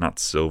 not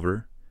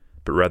silver,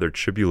 but rather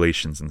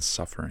tribulations and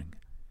suffering.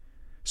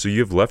 So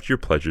you have left your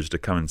pleasures to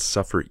come and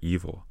suffer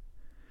evil.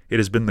 It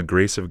has been the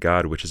grace of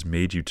God which has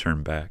made you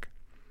turn back.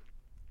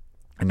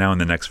 And now in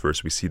the next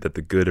verse we see that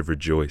the good have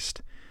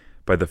rejoiced.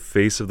 By the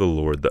face of the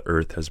Lord the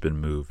earth has been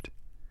moved.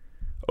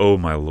 O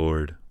my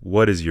Lord,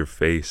 what is your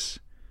face?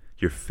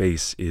 Your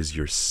face is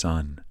your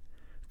Son.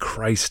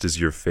 Christ is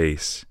your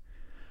face.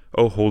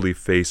 O holy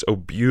face, O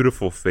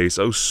beautiful face,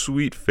 O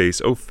sweet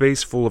face, O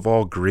face full of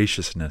all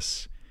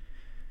graciousness.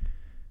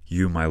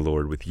 You, my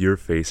Lord, with your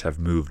face have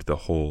moved the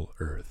whole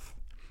earth.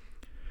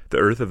 The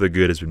earth of the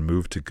good has been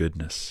moved to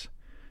goodness.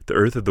 The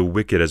earth of the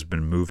wicked has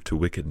been moved to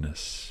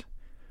wickedness.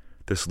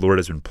 This Lord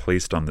has been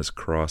placed on this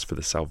cross for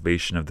the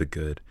salvation of the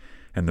good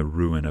and the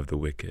ruin of the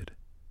wicked.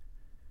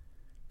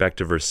 Back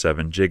to verse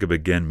 7, Jacob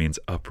again means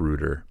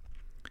uprooter.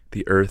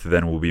 The earth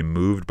then will be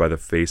moved by the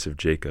face of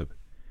Jacob.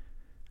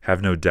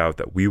 Have no doubt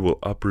that we will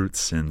uproot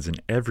sins in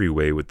every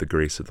way with the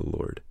grace of the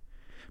Lord,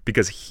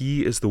 because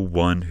he is the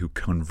one who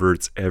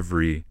converts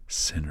every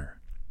sinner.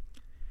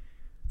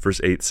 Verse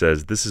 8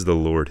 says, this is the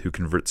Lord who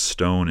converts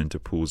stone into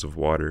pools of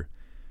water.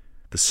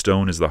 The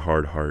stone is the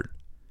hard heart.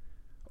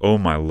 O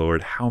my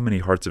Lord, how many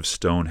hearts of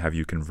stone have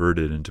you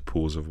converted into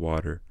pools of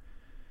water?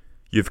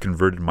 You have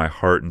converted my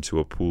heart into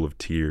a pool of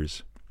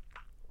tears.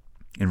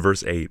 In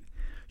verse 8,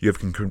 you have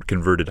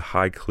converted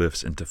high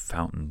cliffs into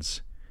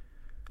fountains.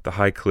 The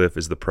high cliff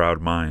is the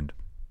proud mind.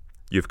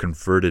 You have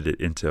converted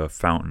it into a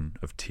fountain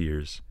of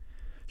tears.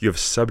 You have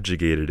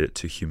subjugated it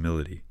to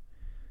humility.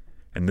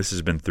 And this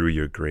has been through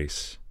your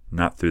grace,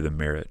 not through the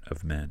merit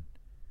of men.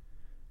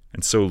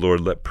 And so,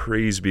 Lord, let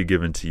praise be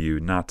given to you,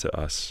 not to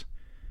us.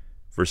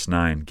 Verse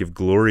 9, give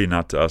glory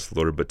not to us,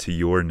 Lord, but to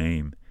your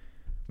name.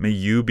 May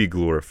you be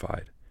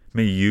glorified.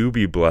 May you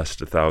be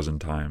blessed 1,000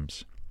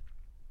 times.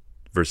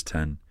 Verse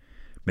 10,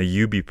 may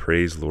you be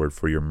praised, Lord,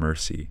 for your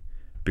mercy,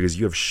 because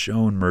you have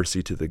shown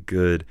mercy to the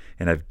good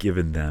and have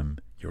given them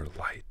your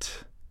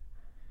light.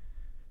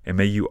 And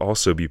may you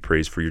also be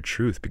praised for your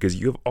truth, because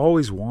you have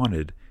always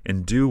wanted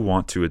and do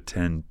want to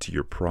attend to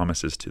your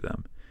promises to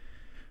them.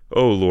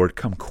 O Lord,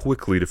 come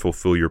quickly to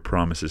fulfill your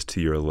promises to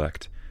your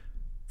elect.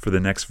 For the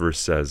next verse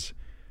says,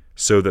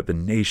 so that the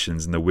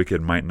nations and the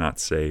wicked might not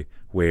say,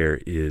 where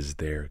is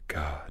their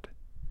God?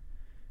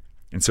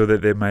 And so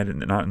that they might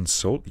not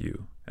insult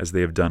you, as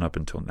they have done up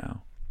until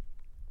now.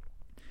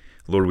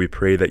 Lord, we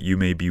pray that you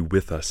may be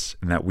with us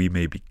and that we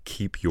may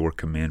keep your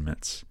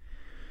commandments.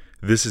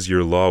 This is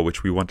your law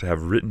which we want to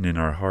have written in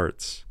our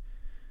hearts,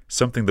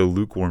 something the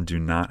lukewarm do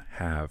not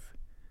have.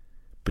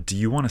 But do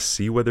you want to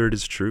see whether it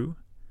is true?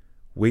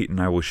 Wait, and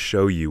I will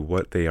show you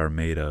what they are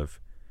made of.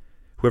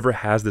 Whoever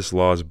has this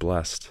law is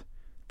blessed.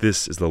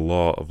 This is the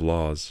law of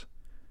laws.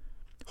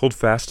 Hold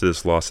fast to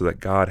this law so that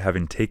God,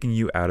 having taken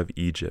you out of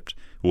Egypt,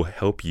 will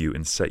help you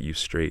and set you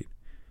straight.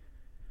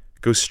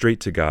 Go straight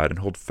to God and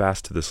hold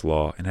fast to this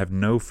law and have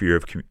no fear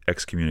of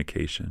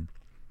excommunication.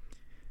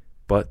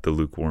 But the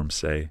lukewarm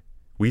say,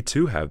 we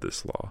too have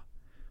this law.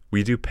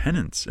 We do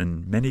penance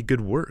and many good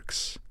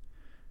works.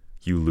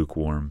 You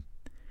lukewarm,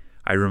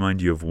 I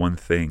remind you of one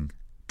thing.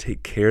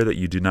 Take care that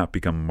you do not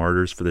become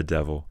martyrs for the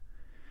devil.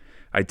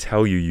 I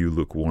tell you, you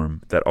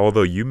lukewarm, that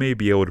although you may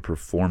be able to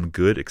perform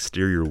good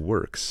exterior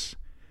works,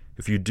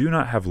 if you do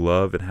not have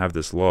love and have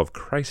this law of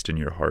Christ in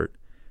your heart,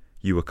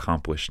 you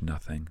accomplish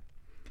nothing.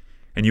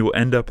 And you will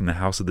end up in the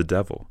house of the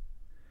devil.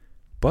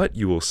 But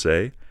you will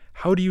say,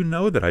 how do you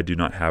know that I do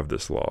not have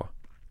this law?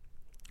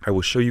 I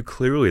will show you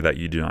clearly that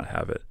you do not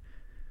have it.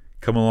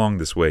 Come along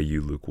this way,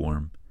 you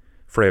lukewarm,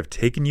 for I have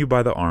taken you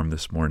by the arm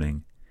this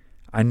morning.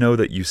 I know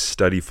that you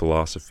study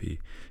philosophy,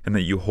 and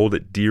that you hold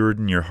it dearer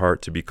in your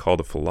heart to be called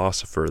a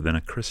philosopher than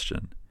a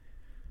Christian.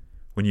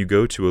 When you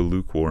go to a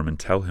lukewarm and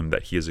tell him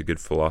that he is a good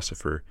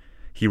philosopher,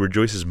 he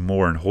rejoices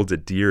more and holds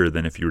it dearer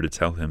than if you were to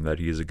tell him that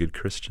he is a good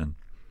Christian.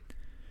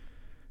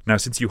 Now,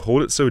 since you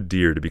hold it so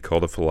dear to be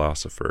called a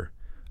philosopher,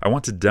 I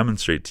want to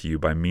demonstrate to you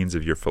by means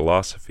of your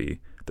philosophy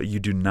that you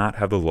do not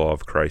have the law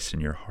of Christ in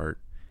your heart.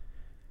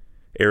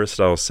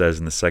 Aristotle says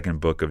in the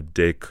second book of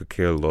De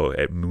Cœlo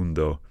et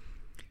Mundo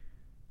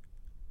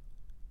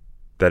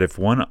that if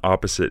one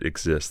opposite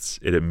exists,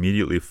 it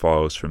immediately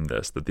follows from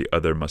this that the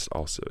other must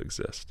also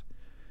exist.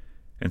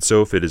 And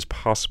so if it is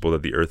possible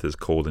that the earth is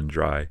cold and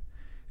dry,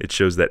 it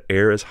shows that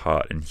air is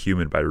hot and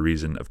humid by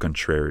reason of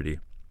contrariety.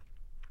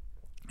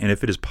 And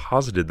if it is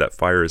posited that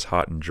fire is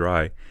hot and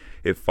dry,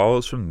 it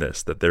follows from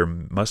this that there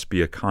must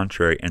be a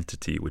contrary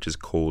entity which is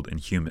cold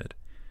and humid,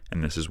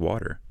 and this is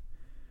water.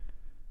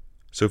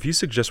 So if you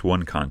suggest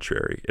one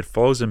contrary, it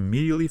follows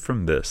immediately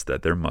from this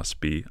that there must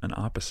be an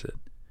opposite.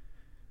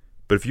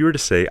 But if you were to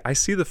say, I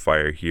see the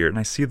fire here and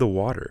I see the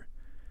water,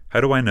 how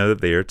do I know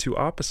that they are two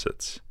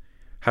opposites?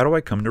 How do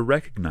I come to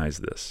recognize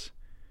this?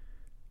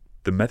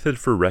 The method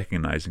for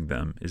recognizing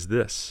them is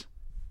this.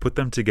 Put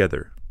them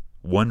together,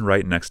 one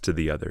right next to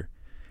the other,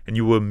 and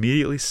you will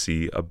immediately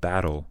see a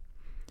battle,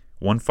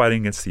 one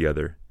fighting against the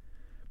other.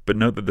 But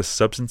note that the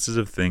substances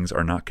of things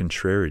are not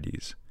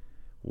contrarieties.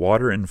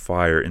 Water and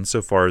fire,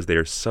 insofar as they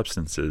are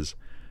substances,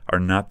 are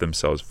not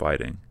themselves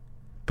fighting,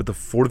 but the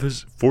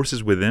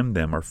forces within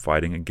them are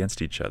fighting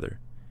against each other.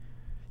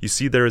 You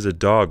see, there is a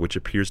dog which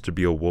appears to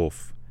be a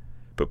wolf,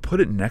 but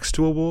put it next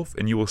to a wolf,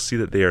 and you will see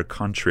that they are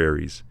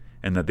contraries,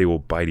 and that they will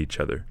bite each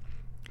other.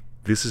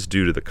 This is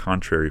due to the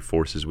contrary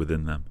forces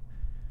within them.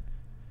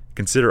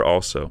 Consider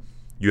also,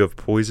 you have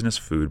poisonous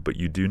food, but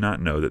you do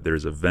not know that there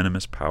is a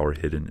venomous power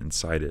hidden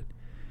inside it.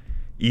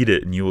 Eat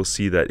it, and you will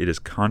see that it is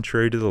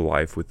contrary to the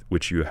life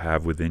which you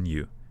have within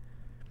you.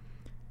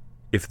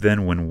 If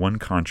then, when one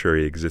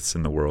contrary exists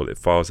in the world, it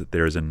follows that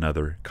there is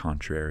another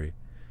contrary,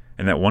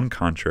 and that one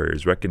contrary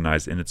is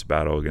recognized in its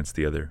battle against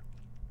the other.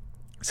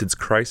 Since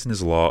Christ and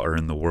his law are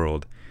in the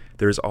world,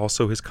 there is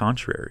also his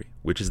contrary,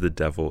 which is the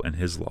devil and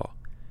his law.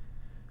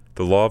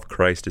 The law of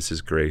Christ is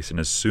his grace, and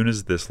as soon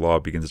as this law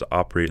begins to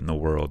operate in the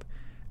world,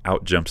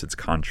 out jumps its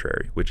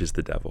contrary, which is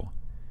the devil.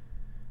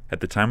 At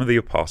the time of the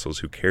apostles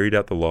who carried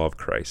out the law of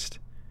Christ,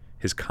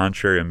 his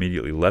contrary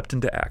immediately leapt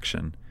into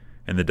action,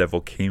 and the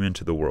devil came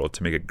into the world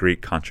to make a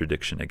great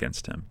contradiction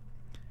against him.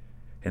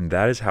 And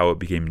that is how it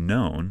became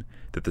known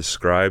that the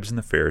scribes and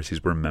the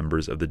Pharisees were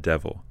members of the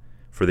devil,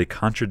 for they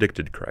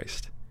contradicted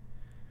Christ.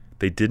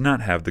 They did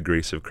not have the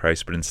grace of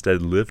Christ, but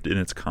instead lived in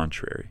its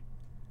contrary.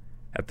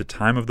 At the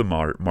time of the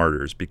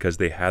martyrs, because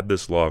they had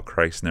this law of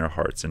Christ in their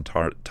hearts and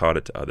taught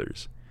it to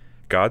others,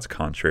 God's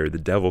contrary, the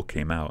devil,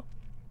 came out,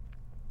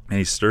 and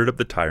he stirred up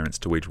the tyrants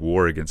to wage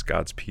war against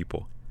God's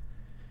people.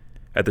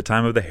 At the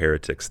time of the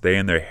heretics, they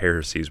and their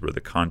heresies were the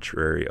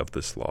contrary of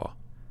this law.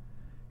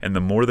 And the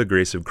more the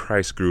grace of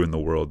Christ grew in the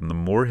world, and the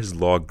more his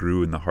law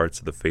grew in the hearts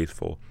of the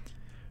faithful,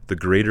 the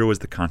greater was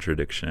the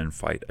contradiction and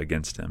fight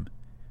against him.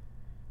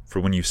 For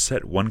when you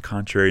set one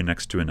contrary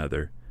next to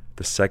another,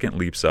 the second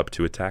leaps up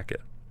to attack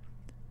it.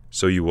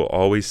 So you will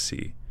always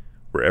see,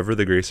 wherever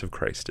the grace of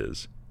Christ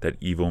is, that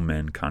evil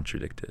men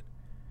contradict it.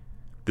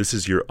 This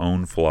is your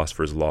own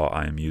philosopher's law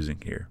I am using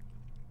here.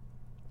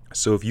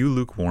 So if you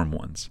lukewarm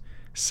ones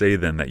say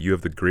then that you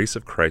have the grace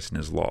of Christ in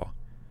his law,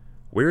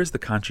 where is the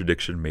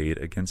contradiction made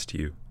against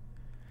you?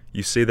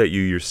 You say that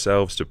you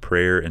yourselves to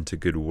prayer and to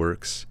good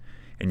works,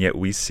 and yet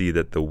we see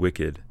that the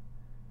wicked,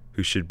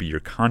 who should be your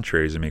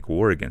contraries and make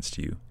war against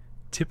you,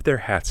 tip their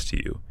hats to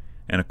you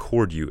and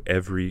accord you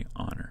every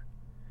honor.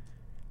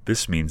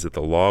 This means that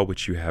the law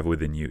which you have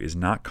within you is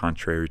not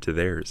contrary to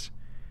theirs,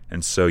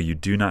 and so you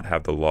do not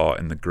have the law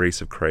and the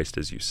grace of Christ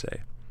as you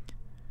say.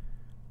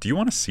 Do you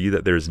want to see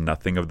that there is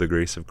nothing of the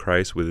grace of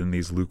Christ within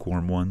these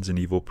lukewarm ones and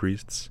evil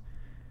priests?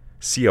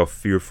 See how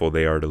fearful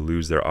they are to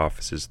lose their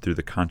offices through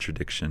the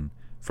contradiction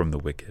from the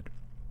wicked.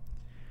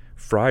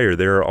 Friar,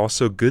 there are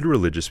also good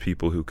religious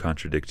people who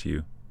contradict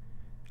you.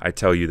 I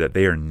tell you that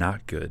they are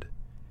not good.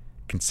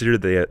 Consider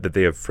that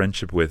they have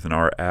friendship with and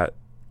are at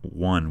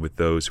one with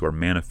those who are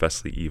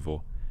manifestly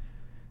evil,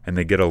 and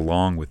they get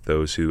along with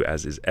those who,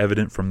 as is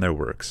evident from their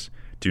works,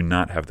 do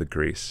not have the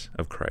grace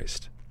of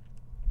Christ.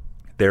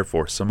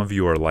 Therefore, some of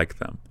you are like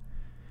them.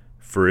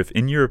 For if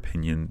in your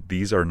opinion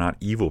these are not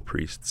evil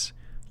priests,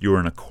 you are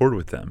in accord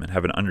with them and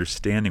have an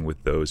understanding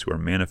with those who are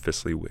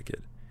manifestly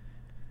wicked.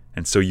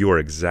 And so you are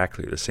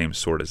exactly the same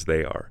sort as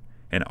they are,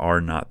 and are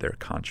not their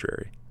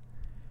contrary.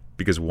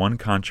 Because one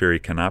contrary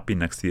cannot be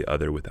next to the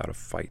other without a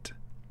fight.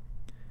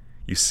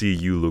 You see,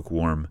 you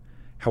lukewarm,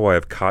 how I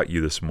have caught you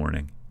this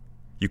morning.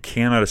 You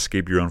cannot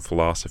escape your own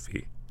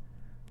philosophy.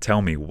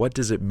 Tell me, what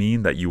does it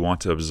mean that you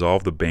want to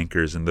absolve the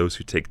bankers and those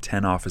who take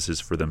 10 offices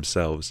for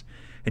themselves,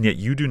 and yet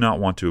you do not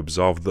want to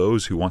absolve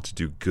those who want to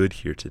do good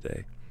here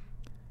today?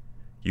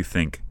 You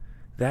think,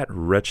 that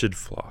wretched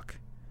flock,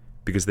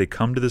 because they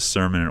come to this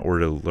sermon in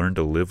order to learn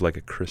to live like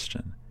a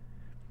Christian.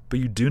 But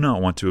you do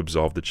not want to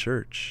absolve the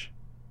church.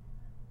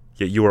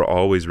 Yet you are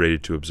always ready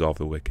to absolve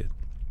the wicked.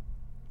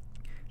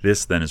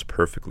 This then is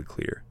perfectly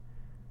clear,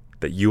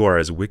 that you are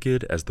as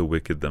wicked as the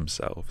wicked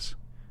themselves.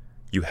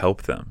 You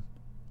help them.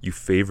 You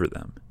favor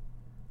them.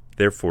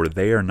 Therefore,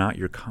 they are not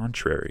your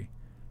contrary,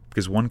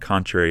 because one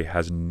contrary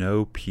has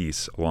no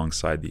peace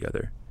alongside the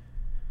other.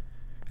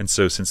 And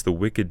so, since the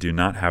wicked do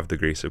not have the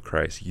grace of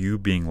Christ, you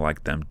being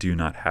like them do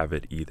not have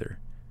it either.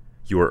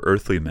 You are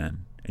earthly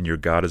men, and your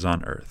God is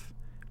on earth,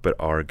 but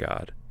our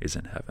God is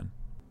in heaven.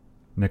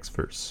 Next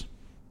verse.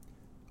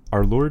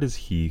 Our Lord is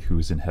he who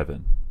is in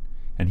heaven,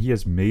 and he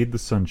has made the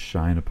sun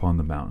shine upon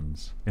the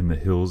mountains and the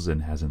hills,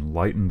 and has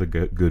enlightened the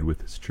good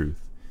with his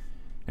truth.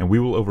 And we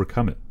will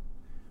overcome it.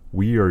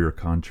 We are your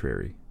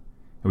contrary,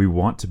 and we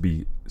want to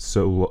be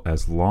so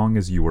as long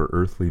as you are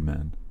earthly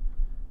men.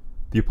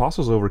 The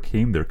apostles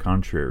overcame their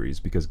contraries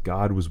because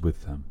God was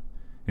with them,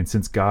 and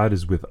since God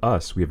is with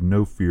us, we have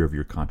no fear of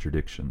your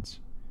contradictions.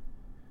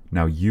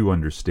 Now you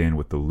understand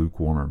what the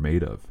lukewarm are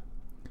made of,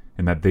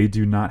 and that they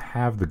do not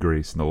have the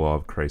grace and the law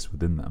of Christ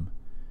within them.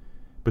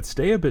 But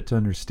stay a bit to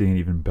understand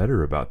even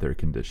better about their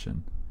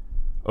condition.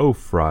 O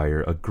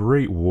friar, a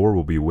great war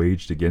will be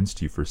waged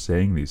against you for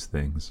saying these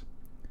things.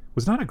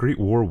 Was not a great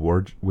war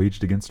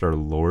waged against our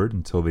Lord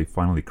until they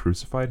finally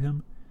crucified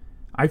him?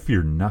 I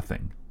fear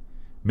nothing.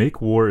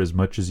 Make war as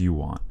much as you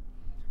want.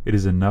 It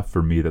is enough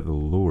for me that the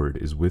Lord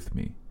is with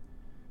me.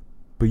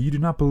 But you do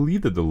not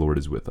believe that the Lord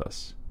is with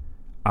us.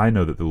 I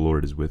know that the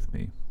Lord is with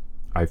me.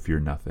 I fear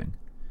nothing.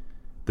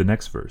 The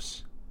next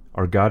verse.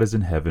 Our God is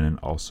in heaven and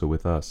also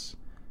with us.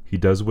 He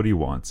does what he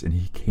wants, and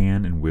he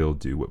can and will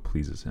do what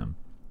pleases him.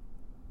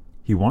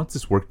 He wants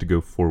this work to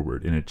go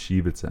forward and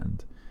achieve its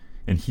end,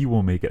 and he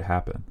will make it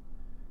happen.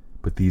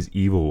 But these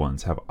evil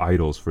ones have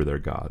idols for their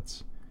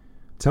gods.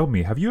 Tell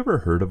me, have you ever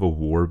heard of a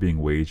war being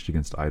waged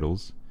against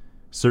idols?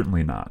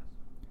 Certainly not.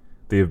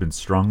 They have been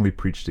strongly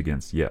preached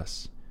against,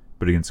 yes,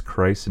 but against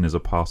Christ and his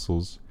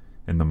apostles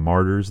and the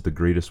martyrs the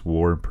greatest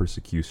war and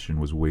persecution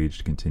was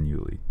waged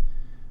continually.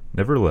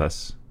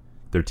 Nevertheless,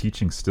 their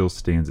teaching still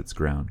stands its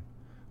ground,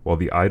 while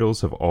the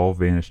idols have all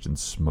vanished in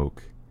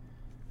smoke.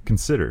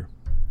 Consider,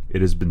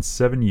 it has been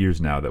 7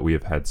 years now that we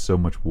have had so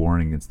much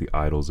warring against the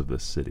idols of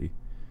this city.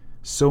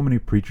 So many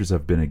preachers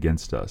have been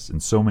against us,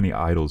 and so many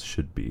idols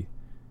should be.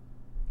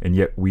 And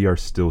yet we are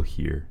still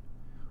here,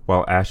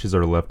 while ashes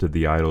are left of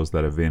the idols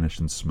that have vanished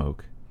in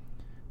smoke.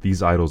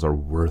 These idols are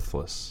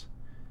worthless.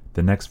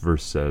 The next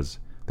verse says,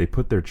 they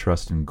put their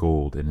trust in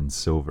gold and in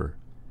silver.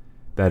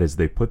 That is,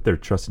 they put their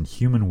trust in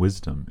human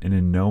wisdom and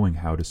in knowing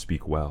how to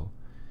speak well.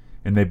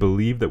 And they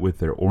believe that with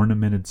their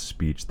ornamented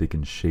speech they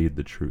can shade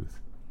the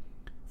truth.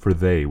 For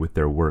they, with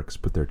their works,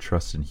 put their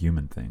trust in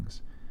human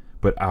things.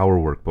 But our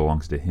work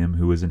belongs to him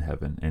who is in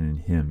heaven, and in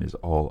him is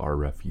all our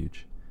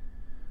refuge.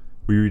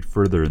 We read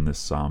further in this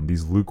psalm,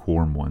 these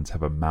lukewarm ones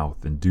have a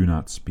mouth and do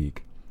not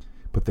speak,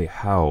 but they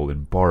howl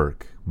and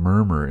bark,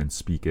 murmur and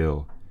speak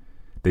ill.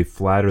 They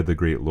flatter the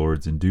great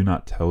lords and do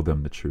not tell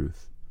them the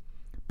truth.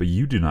 But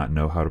you do not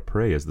know how to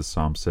pray, as the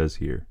psalm says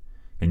here,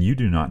 and you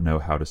do not know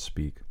how to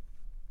speak.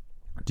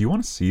 Do you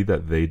want to see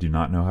that they do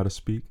not know how to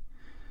speak?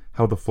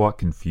 How the flock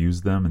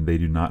confuse them and they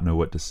do not know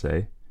what to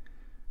say?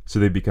 So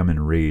they become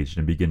enraged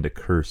and begin to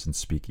curse and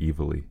speak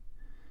evilly.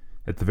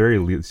 At the very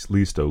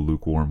least, O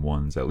lukewarm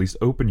ones, at least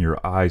open your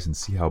eyes and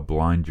see how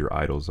blind your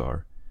idols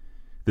are.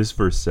 This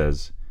verse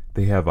says,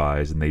 they have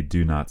eyes and they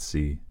do not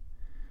see.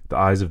 The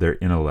eyes of their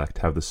intellect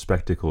have the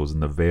spectacles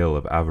and the veil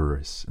of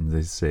avarice, and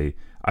they say,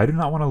 I do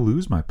not want to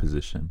lose my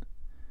position.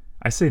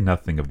 I say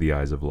nothing of the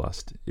eyes of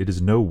lust. It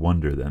is no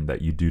wonder, then,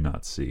 that you do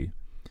not see.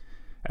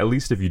 At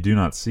least if you do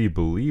not see,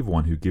 believe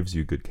one who gives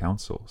you good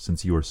counsel,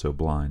 since you are so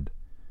blind.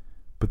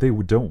 But they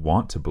don't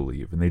want to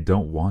believe, and they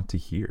don't want to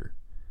hear.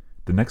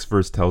 The next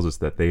verse tells us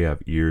that they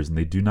have ears, and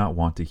they do not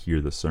want to hear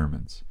the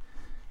sermons,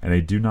 and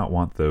they do not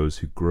want those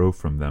who grow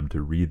from them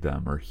to read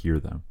them or hear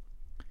them.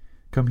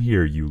 Come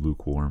here, you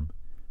lukewarm.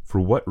 For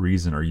what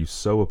reason are you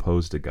so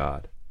opposed to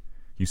God?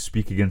 You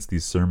speak against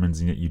these sermons,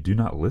 and yet you do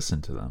not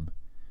listen to them.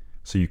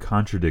 So you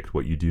contradict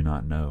what you do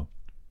not know.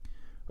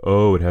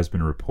 Oh, it has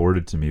been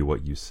reported to me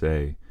what you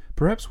say.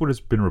 Perhaps what has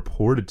been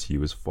reported to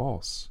you is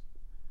false.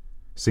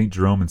 St.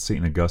 Jerome and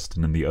St.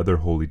 Augustine and the other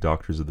holy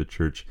doctors of the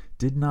Church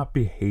did not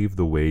behave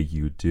the way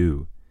you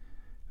do.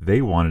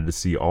 They wanted to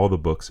see all the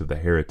books of the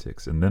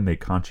heretics, and then they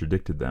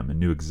contradicted them and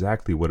knew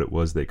exactly what it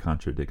was they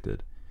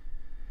contradicted.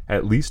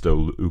 At least,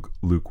 O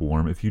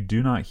lukewarm, if you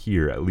do not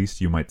hear, at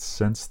least you might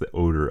sense the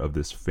odor of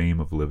this fame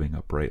of living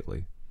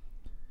uprightly,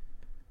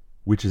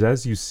 which,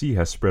 as you see,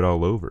 has spread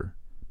all over,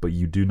 but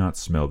you do not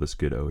smell this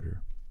good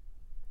odor.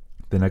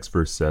 The next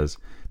verse says,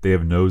 they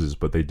have noses,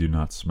 but they do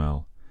not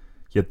smell.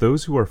 Yet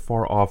those who are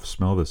far off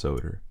smell this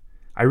odor.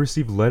 I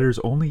received letters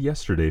only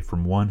yesterday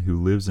from one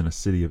who lives in a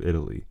city of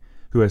Italy,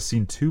 who has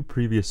seen 2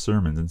 previous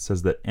sermons and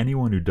says that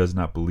anyone who does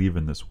not believe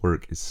in this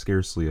work is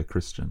scarcely a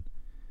Christian.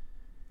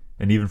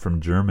 And even from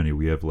Germany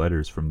we have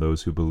letters from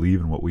those who believe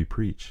in what we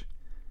preach.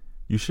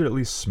 You should at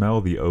least smell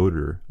the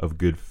odor of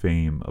good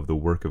fame of the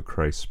work of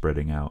Christ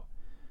spreading out.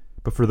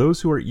 But for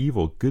those who are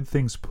evil, good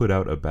things put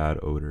out a bad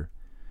odor.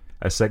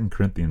 As 2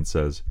 Corinthians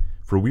says,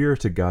 for we are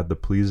to God the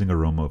pleasing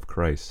aroma of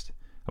Christ,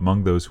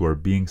 among those who are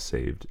being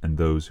saved and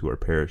those who are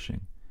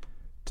perishing.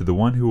 To the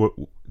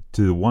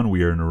one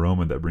we are an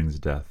aroma that brings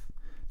death,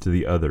 to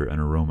the other an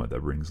aroma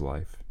that brings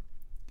life.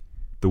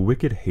 The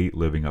wicked hate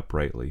living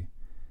uprightly.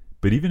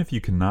 But even if you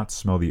cannot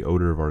smell the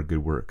odor of our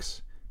good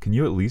works, can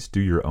you at least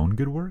do your own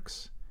good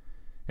works?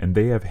 And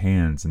they have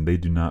hands and they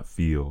do not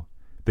feel.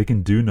 They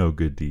can do no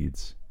good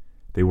deeds.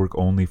 They work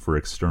only for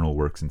external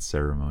works and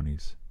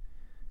ceremonies.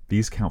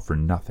 These count for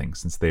nothing,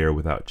 since they are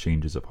without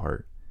changes of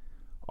heart.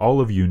 All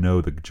of you know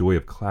the joy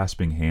of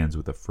clasping hands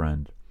with a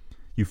friend.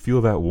 You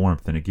feel that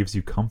warmth, and it gives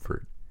you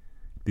comfort.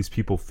 These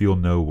people feel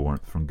no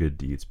warmth from good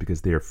deeds,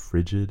 because they are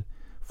frigid,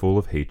 full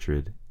of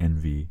hatred,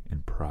 envy,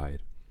 and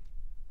pride.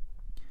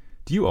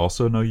 Do you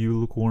also know, you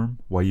lukewarm,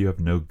 why you have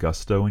no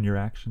gusto in your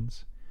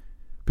actions?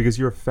 Because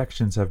your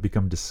affections have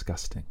become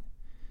disgusting.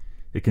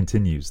 It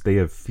continues, they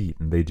have feet,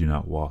 and they do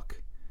not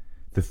walk.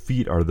 The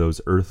feet are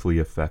those earthly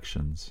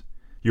affections.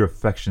 Your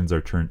affections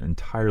are turned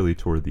entirely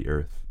toward the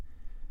earth.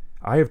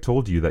 I have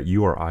told you that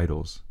you are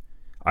idols.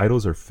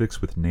 Idols are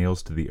fixed with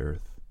nails to the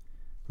earth.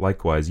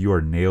 Likewise, you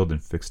are nailed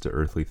and fixed to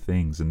earthly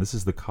things, and this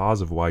is the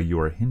cause of why you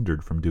are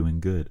hindered from doing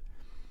good.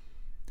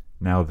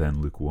 Now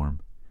then, lukewarm,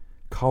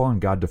 call on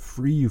God to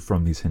free you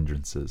from these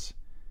hindrances.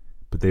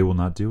 But they will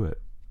not do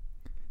it.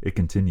 It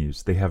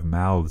continues, they have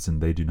mouths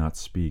and they do not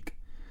speak.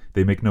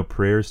 They make no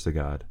prayers to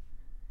God.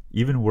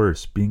 Even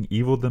worse, being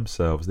evil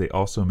themselves, they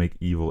also make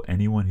evil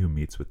anyone who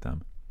meets with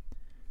them.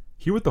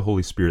 Hear what the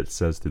Holy Spirit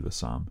says through the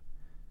psalm.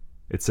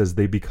 It says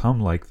they become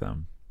like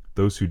them,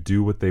 those who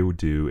do what they would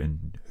do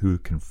and who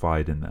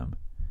confide in them.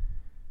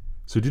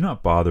 So do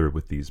not bother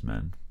with these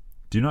men.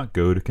 Do not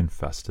go to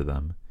confess to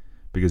them,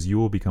 because you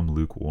will become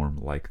lukewarm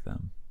like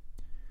them.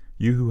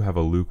 You who have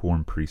a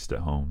lukewarm priest at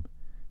home,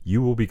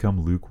 you will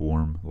become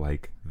lukewarm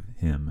like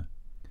him.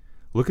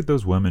 Look at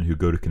those women who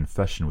go to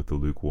confession with the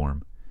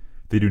lukewarm.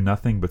 They do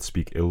nothing but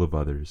speak ill of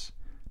others.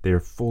 They are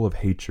full of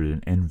hatred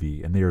and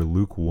envy, and they are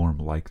lukewarm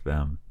like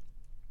them.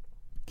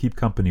 Keep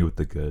company with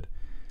the good,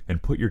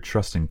 and put your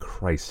trust in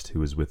Christ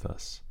who is with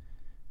us.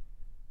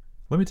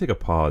 Let me take a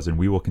pause, and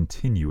we will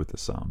continue with the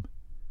psalm.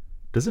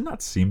 Does it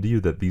not seem to you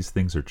that these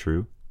things are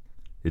true?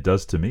 It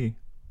does to me.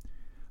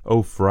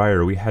 Oh,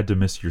 friar, we had to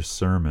miss your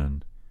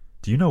sermon.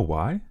 Do you know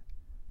why?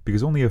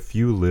 Because only a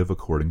few live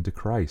according to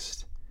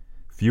Christ,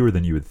 fewer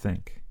than you would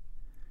think.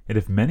 And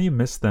if many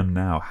miss them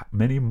now,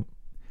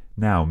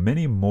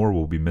 many more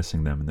will be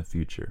missing them in the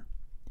future.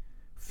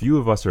 Few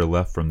of us are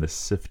left from this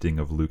sifting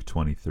of Luke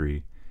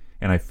 23,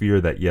 and I fear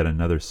that yet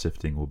another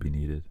sifting will be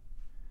needed.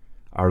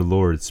 Our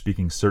Lord,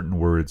 speaking certain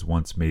words,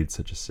 once made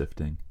such a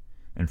sifting,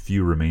 and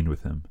few remained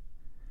with him.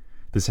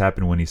 This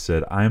happened when he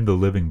said, I am the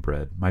living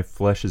bread, my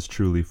flesh is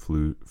truly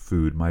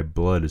food, my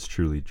blood is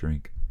truly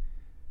drink.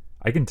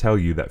 I can tell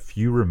you that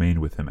few remained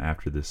with him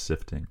after this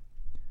sifting.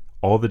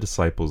 All the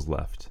disciples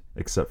left,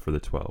 except for the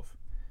 12.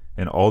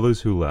 And all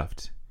those who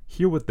left,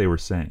 hear what they were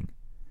saying.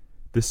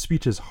 This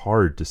speech is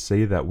hard, to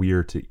say that we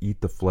are to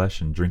eat the flesh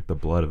and drink the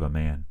blood of a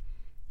man.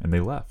 And they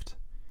left.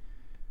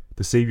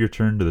 The Savior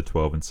turned to the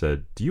 12 and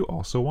said, Do you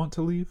also want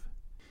to leave?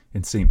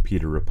 And St.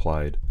 Peter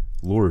replied,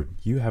 Lord,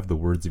 you have the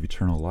words of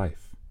eternal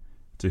life.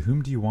 To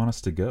whom do you want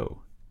us to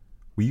go?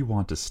 We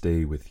want to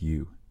stay with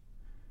you.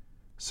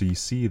 So you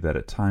see that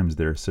at times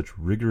there are such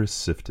rigorous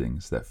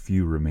siftings that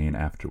few remain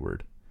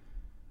afterward.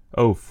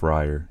 Oh,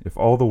 friar, if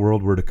all the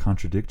world were to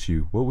contradict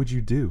you, what would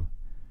you do?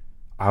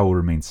 I will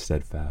remain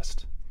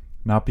steadfast,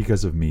 not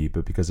because of me,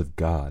 but because of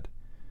God.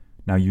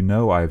 Now you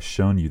know I have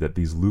shown you that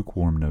these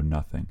lukewarm know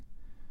nothing.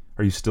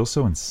 Are you still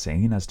so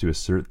insane as to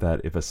assert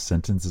that if a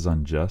sentence is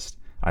unjust,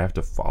 I have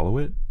to follow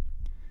it?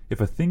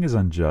 If a thing is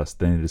unjust,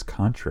 then it is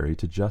contrary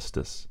to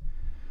justice.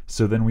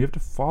 So then we have to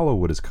follow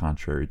what is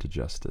contrary to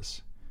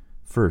justice.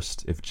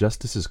 First, if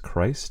justice is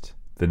Christ,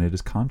 then it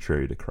is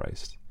contrary to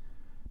Christ.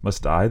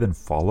 Must I then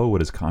follow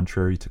what is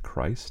contrary to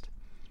Christ?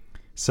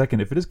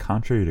 Second, if it is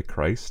contrary to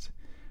Christ,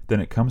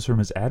 then it comes from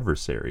his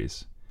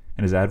adversaries,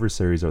 and his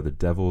adversaries are the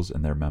devils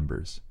and their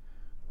members.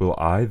 Will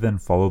I then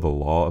follow the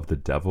law of the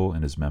devil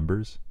and his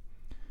members?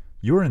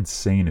 You are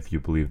insane if you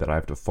believe that I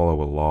have to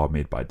follow a law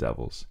made by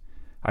devils.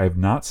 I have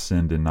not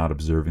sinned in not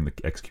observing the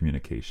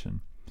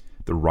excommunication.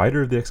 The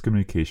writer of the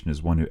excommunication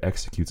is one who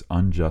executes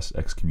unjust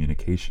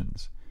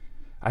excommunications.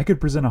 I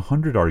could present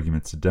 100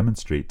 arguments to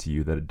demonstrate to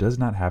you that it does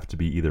not have to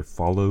be either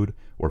followed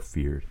or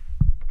feared.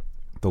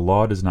 The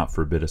law does not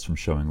forbid us from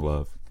showing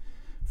love.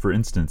 For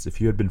instance, if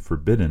you had been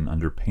forbidden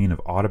under pain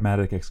of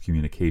automatic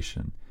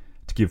excommunication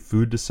to give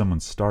food to someone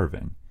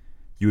starving,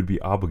 you would be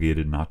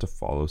obligated not to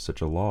follow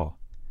such a law.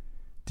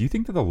 Do you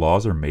think that the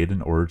laws are made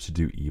in order to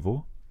do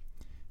evil?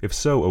 If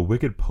so, a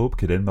wicked pope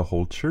could end the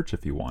whole church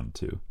if he wanted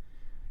to,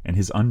 and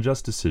his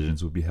unjust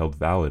decisions would be held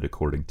valid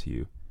according to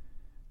you.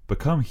 But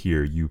come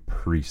here, you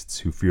priests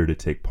who fear to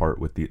take part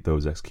with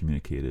those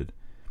excommunicated.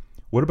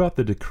 What about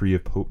the decree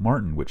of Pope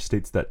Martin, which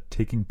states that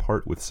taking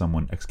part with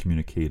someone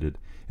excommunicated,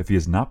 if he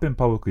has not been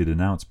publicly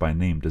denounced by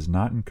name, does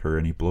not incur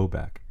any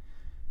blowback?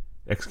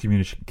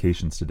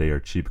 Excommunications today are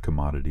cheap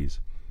commodities.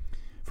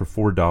 For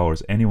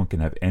 $4, anyone can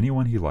have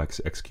anyone he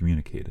likes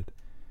excommunicated.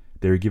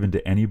 They are given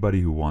to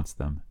anybody who wants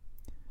them.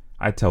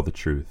 I tell the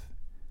truth.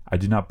 I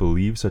do not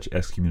believe such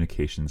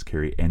excommunications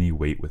carry any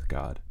weight with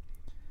God.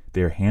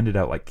 They are handed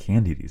out like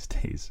candy these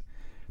days.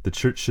 The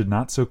church should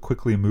not so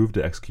quickly move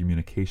to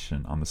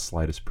excommunication on the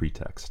slightest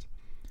pretext.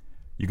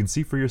 You can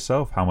see for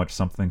yourself how much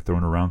something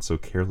thrown around so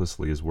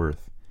carelessly is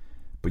worth.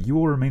 But you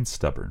will remain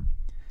stubborn,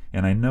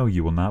 and I know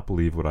you will not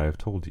believe what I have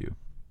told you.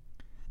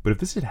 But if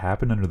this had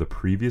happened under the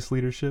previous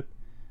leadership,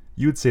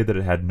 you would say that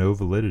it had no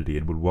validity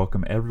and would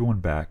welcome everyone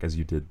back as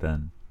you did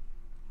then.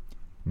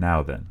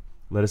 Now then,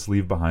 let us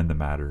leave behind the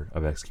matter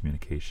of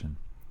excommunication.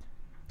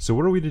 So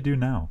what are we to do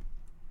now?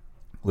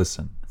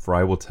 Listen, for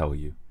I will tell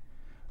you.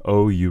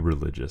 O you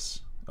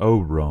religious, O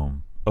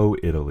Rome, O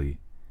Italy,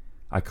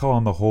 I call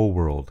on the whole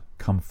world,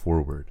 come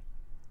forward.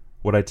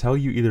 What I tell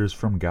you either is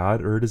from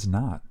God or it is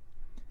not.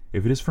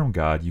 If it is from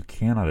God, you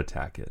cannot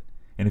attack it,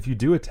 and if you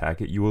do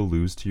attack it, you will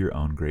lose to your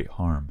own great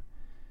harm.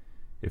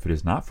 If it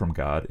is not from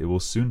God, it will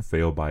soon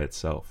fail by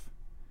itself.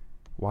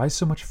 Why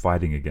so much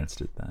fighting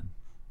against it then?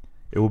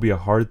 It will be a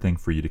hard thing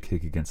for you to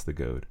kick against the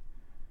goad.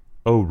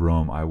 O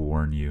Rome, I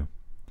warn you.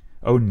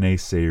 O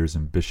naysayers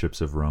and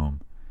bishops of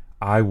Rome,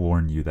 I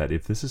warn you that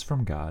if this is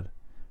from God,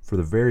 for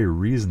the very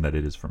reason that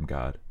it is from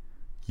God,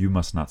 you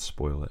must not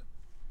spoil it.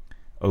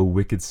 O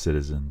wicked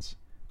citizens,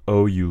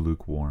 O you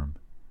lukewarm,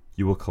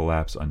 you will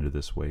collapse under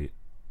this weight.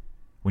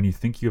 When you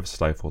think you have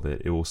stifled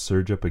it, it will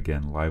surge up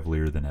again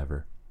livelier than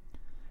ever.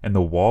 And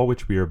the wall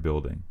which we are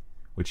building,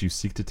 which you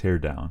seek to tear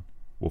down,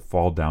 will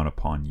fall down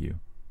upon you.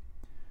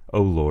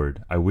 O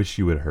Lord, I wish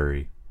you would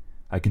hurry.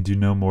 I can do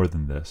no more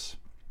than this.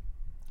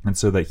 And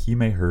so that he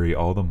may hurry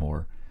all the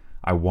more,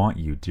 I want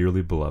you,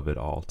 dearly beloved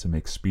all, to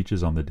make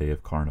speeches on the day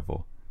of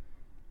carnival.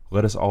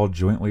 Let us all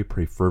jointly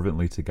pray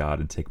fervently to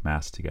God and take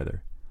Mass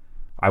together.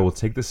 I will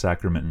take the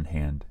sacrament in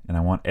hand, and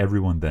I want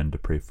everyone then to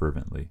pray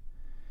fervently,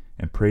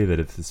 and pray that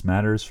if this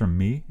matter is from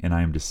me, and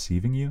I am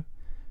deceiving you,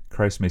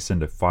 Christ may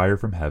send a fire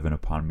from heaven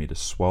upon me to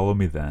swallow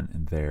me then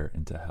and there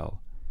into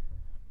hell.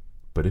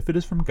 But if it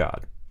is from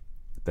God,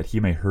 that he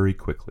may hurry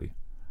quickly,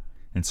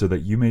 and so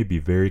that you may be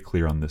very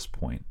clear on this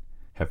point,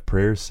 have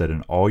prayers said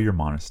in all your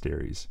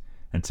monasteries,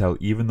 and tell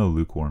even the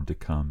lukewarm to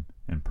come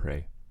and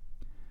pray.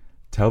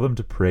 Tell them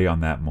to pray on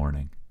that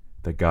morning,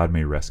 that God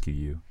may rescue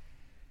you,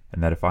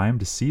 and that if I am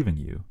deceiving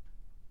you,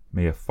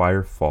 may a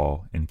fire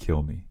fall and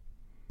kill me.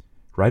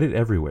 Write it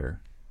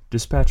everywhere.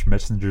 Dispatch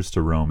messengers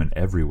to Rome and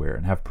everywhere,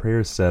 and have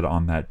prayers said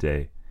on that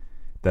day,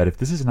 that if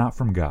this is not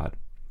from God,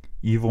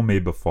 evil may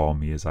befall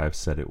me as I have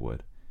said it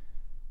would.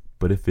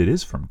 But if it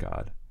is from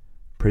God,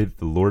 pray that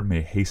the Lord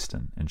may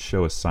hasten and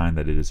show a sign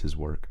that it is his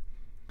work.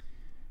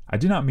 I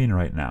do not mean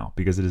right now,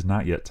 because it is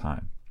not yet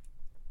time.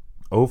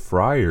 O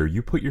friar,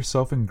 you put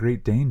yourself in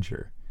great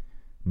danger.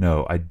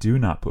 No, I do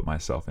not put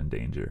myself in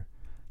danger.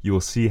 You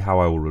will see how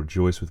I will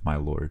rejoice with my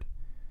Lord.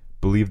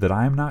 Believe that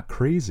I am not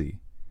crazy.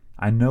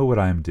 I know what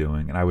I am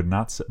doing, and I would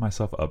not set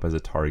myself up as a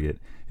target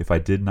if I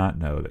did not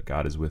know that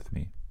God is with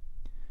me.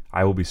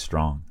 I will be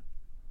strong.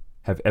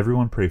 Have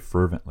everyone pray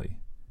fervently.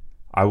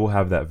 I will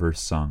have that verse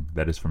sung,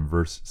 that is from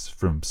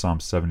Psalm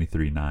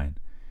 73:9.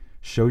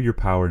 Show your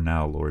power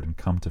now, Lord, and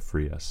come to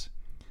free us.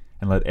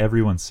 And let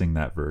everyone sing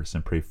that verse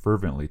and pray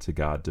fervently to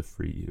God to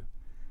free you.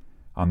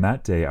 On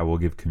that day I will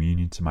give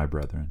communion to my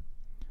brethren.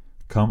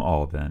 Come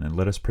all then, and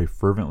let us pray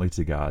fervently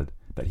to God,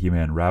 that he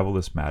may unravel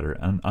this matter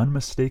and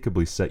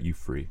unmistakably set you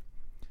free.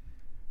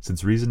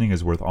 Since reasoning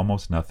is worth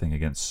almost nothing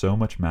against so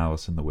much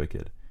malice in the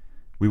wicked,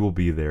 we will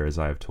be there, as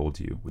I have told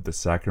you, with the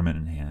sacrament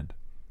in hand.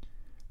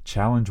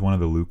 Challenge one of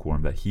the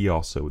lukewarm that he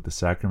also, with the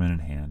sacrament in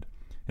hand,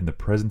 in the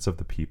presence of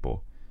the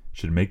people,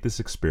 should make this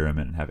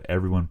experiment and have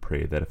everyone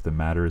pray that if the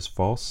matter is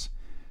false,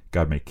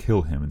 God may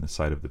kill him in the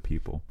sight of the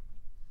people.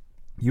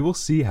 You will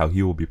see how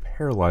he will be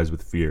paralyzed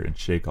with fear and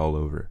shake all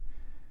over.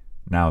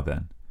 Now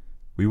then,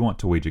 we want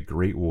to wage a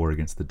great war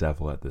against the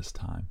devil at this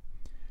time,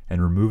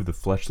 and remove the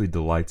fleshly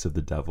delights of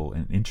the devil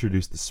and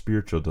introduce the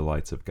spiritual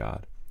delights of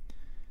God.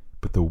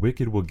 But the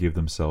wicked will give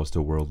themselves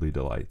to worldly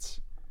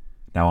delights.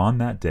 Now on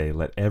that day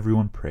let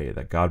everyone pray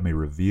that God may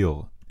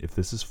reveal if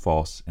this is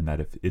false, and that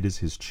if it is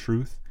his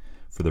truth,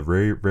 for the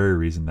very, very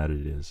reason that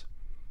it is,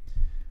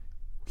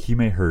 he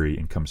may hurry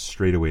and come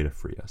straight away to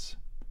free us.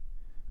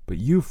 But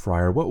you,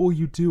 friar, what will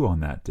you do on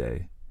that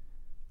day?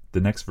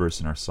 The next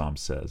verse in our psalm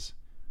says,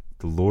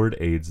 "The Lord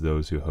aids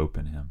those who hope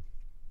in him.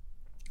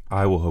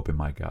 I will hope in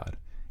my God,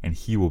 and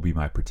he will be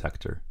my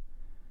protector.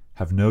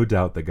 Have no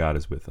doubt that God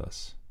is with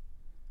us."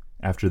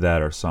 After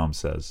that, our psalm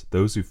says,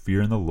 "Those who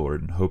fear in the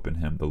Lord and hope in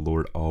him, the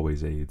Lord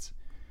always aids."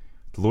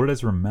 The Lord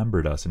has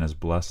remembered us and has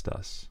blessed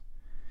us.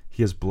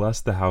 He has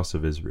blessed the house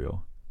of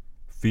Israel.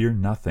 Fear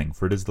nothing,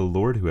 for it is the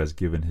Lord who has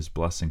given his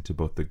blessing to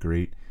both the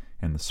great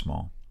and the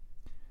small.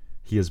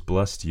 He has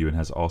blessed you and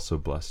has also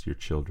blessed your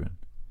children.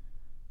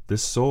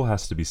 This soul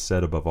has to be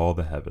set above all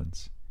the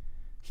heavens.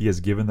 He has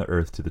given the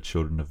earth to the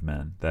children of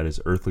men, that is,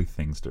 earthly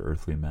things to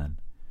earthly men.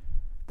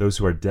 Those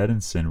who are dead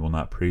in sin will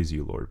not praise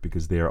you, Lord,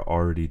 because they are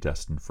already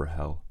destined for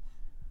hell.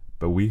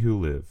 But we who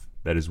live,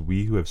 that is,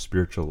 we who have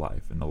spiritual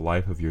life and the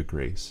life of your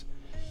grace,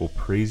 will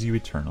praise you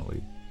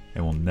eternally,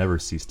 and will never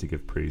cease to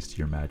give praise to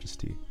your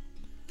majesty,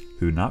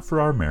 who, not for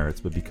our merits,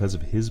 but because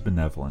of his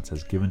benevolence,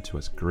 has given to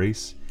us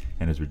grace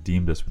and has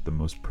redeemed us with the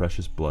most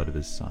precious blood of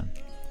his Son.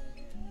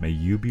 May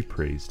you be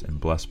praised and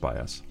blessed by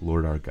us,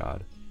 Lord our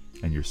God,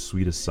 and your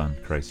sweetest Son,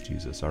 Christ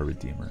Jesus, our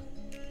Redeemer.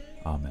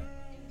 Amen.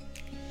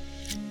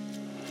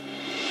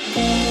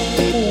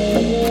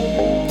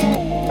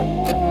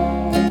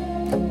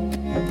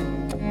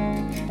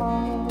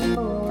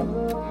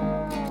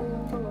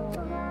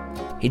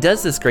 He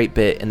does this great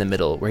bit in the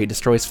middle where he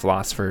destroys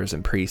philosophers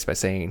and priests by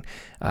saying,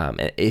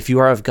 if you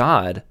are of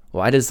God,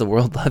 why does the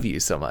world love you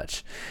so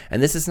much?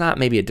 And this is not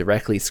maybe a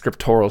directly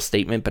scriptural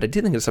statement, but I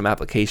do think there's some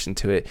application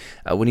to it.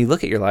 When you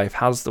look at your life,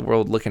 how's the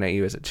world looking at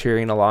you? Is it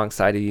cheering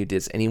alongside of you?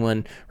 Does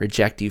anyone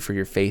reject you for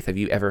your faith? Have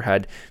you ever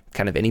had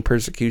kind of any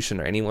persecution,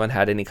 or anyone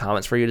had any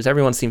comments for you? Does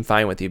everyone seem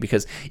fine with you?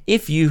 Because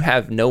if you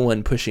have no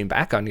one pushing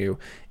back on you,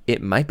 it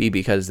might be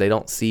because they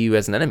don't see you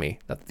as an enemy,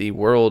 that the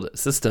world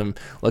system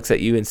looks at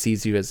you and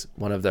sees you as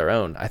one of their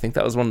own. I think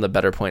that was one of the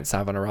better points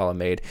Savonarola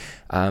made.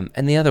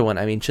 And the other one,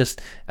 I mean, just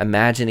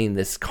imagining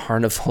this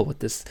carnival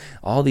with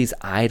all these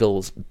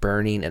idols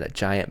burning at a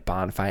giant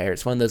bonfire.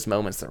 It's one of those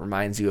moments that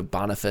reminds you of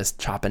Boniface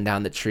chopping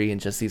down the tree, and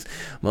just these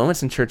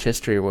moments in church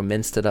history where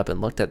men stood up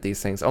and looked at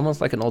these things, almost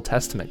like an Old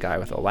Testament guy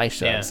with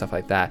Elisha and stuff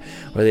like that,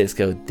 where they just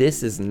go,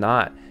 this is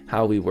not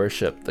how we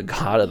worship the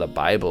God of the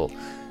Bible.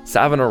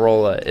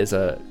 Savonarola is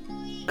a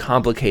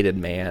complicated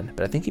man,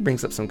 but I think he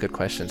brings up some good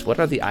questions. What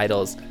are the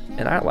idols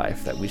in our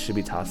life that we should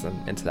be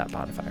tossing into that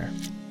bonfire?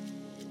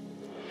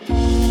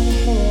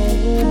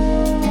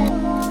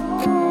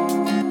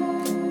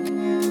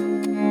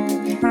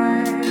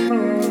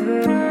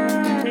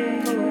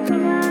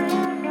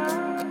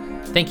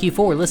 Thank you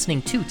for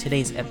listening to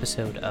today's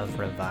episode of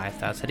Revive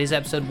Thoughts. Today's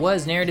episode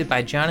was narrated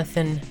by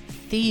Jonathan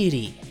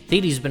Theedy.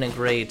 Theedy's been a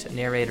great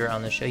narrator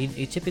on the show.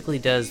 He typically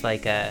does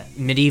like a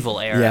medieval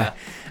era. Yeah,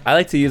 I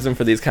like to use him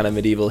for these kind of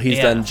medieval. He's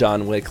done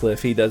John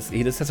Wycliffe. He just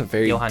has a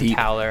very Johann deep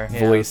Tauler,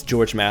 voice.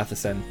 George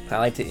Matheson.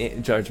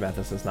 George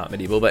Matheson's not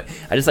medieval, but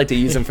I just like to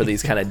use him for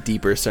these kind of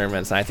deeper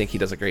sermons, and I think he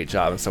does a great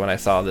job. And so when I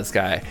saw this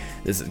guy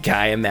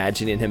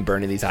imagining him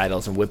burning these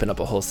idols and whipping up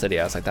a whole city,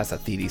 I was like, that's a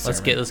Theedy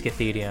sermon. Let's get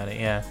Theedy on it,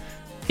 yeah.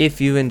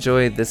 If you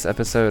enjoyed this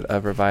episode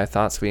of Revive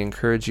Thoughts, we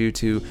encourage you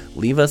to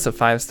leave us a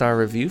 5-star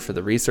review for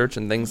the research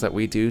and things that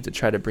we do to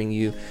try to bring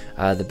you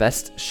the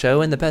best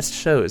show and the best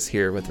shows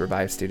here with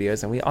Revive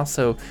Studios. And we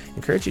also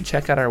encourage you to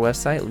check out our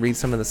website, read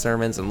some of the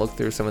sermons, and look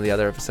through some of the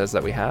other episodes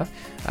that we have.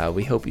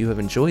 We hope you have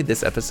enjoyed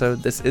this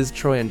episode. This is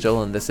Troy and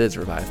Joel, and this is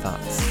Revive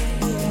Thoughts.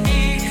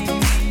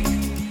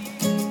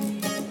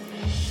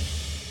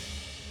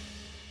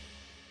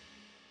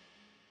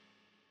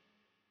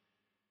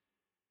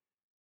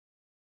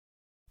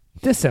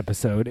 This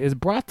episode is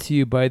brought to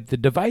you by the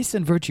Device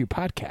and Virtue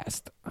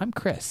podcast. I'm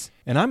Chris.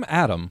 And I'm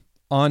Adam.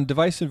 On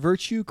Device and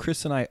Virtue,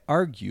 Chris and I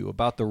argue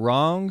about the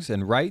wrongs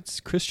and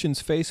rights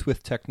Christians face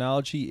with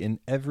technology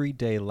in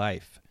everyday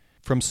life,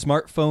 from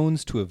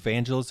smartphones to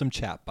evangelism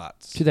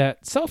chatbots. To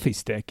that selfie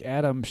stick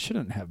Adam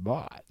shouldn't have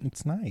bought.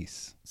 It's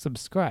nice.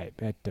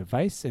 Subscribe at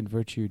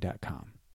deviceandvirtue.com.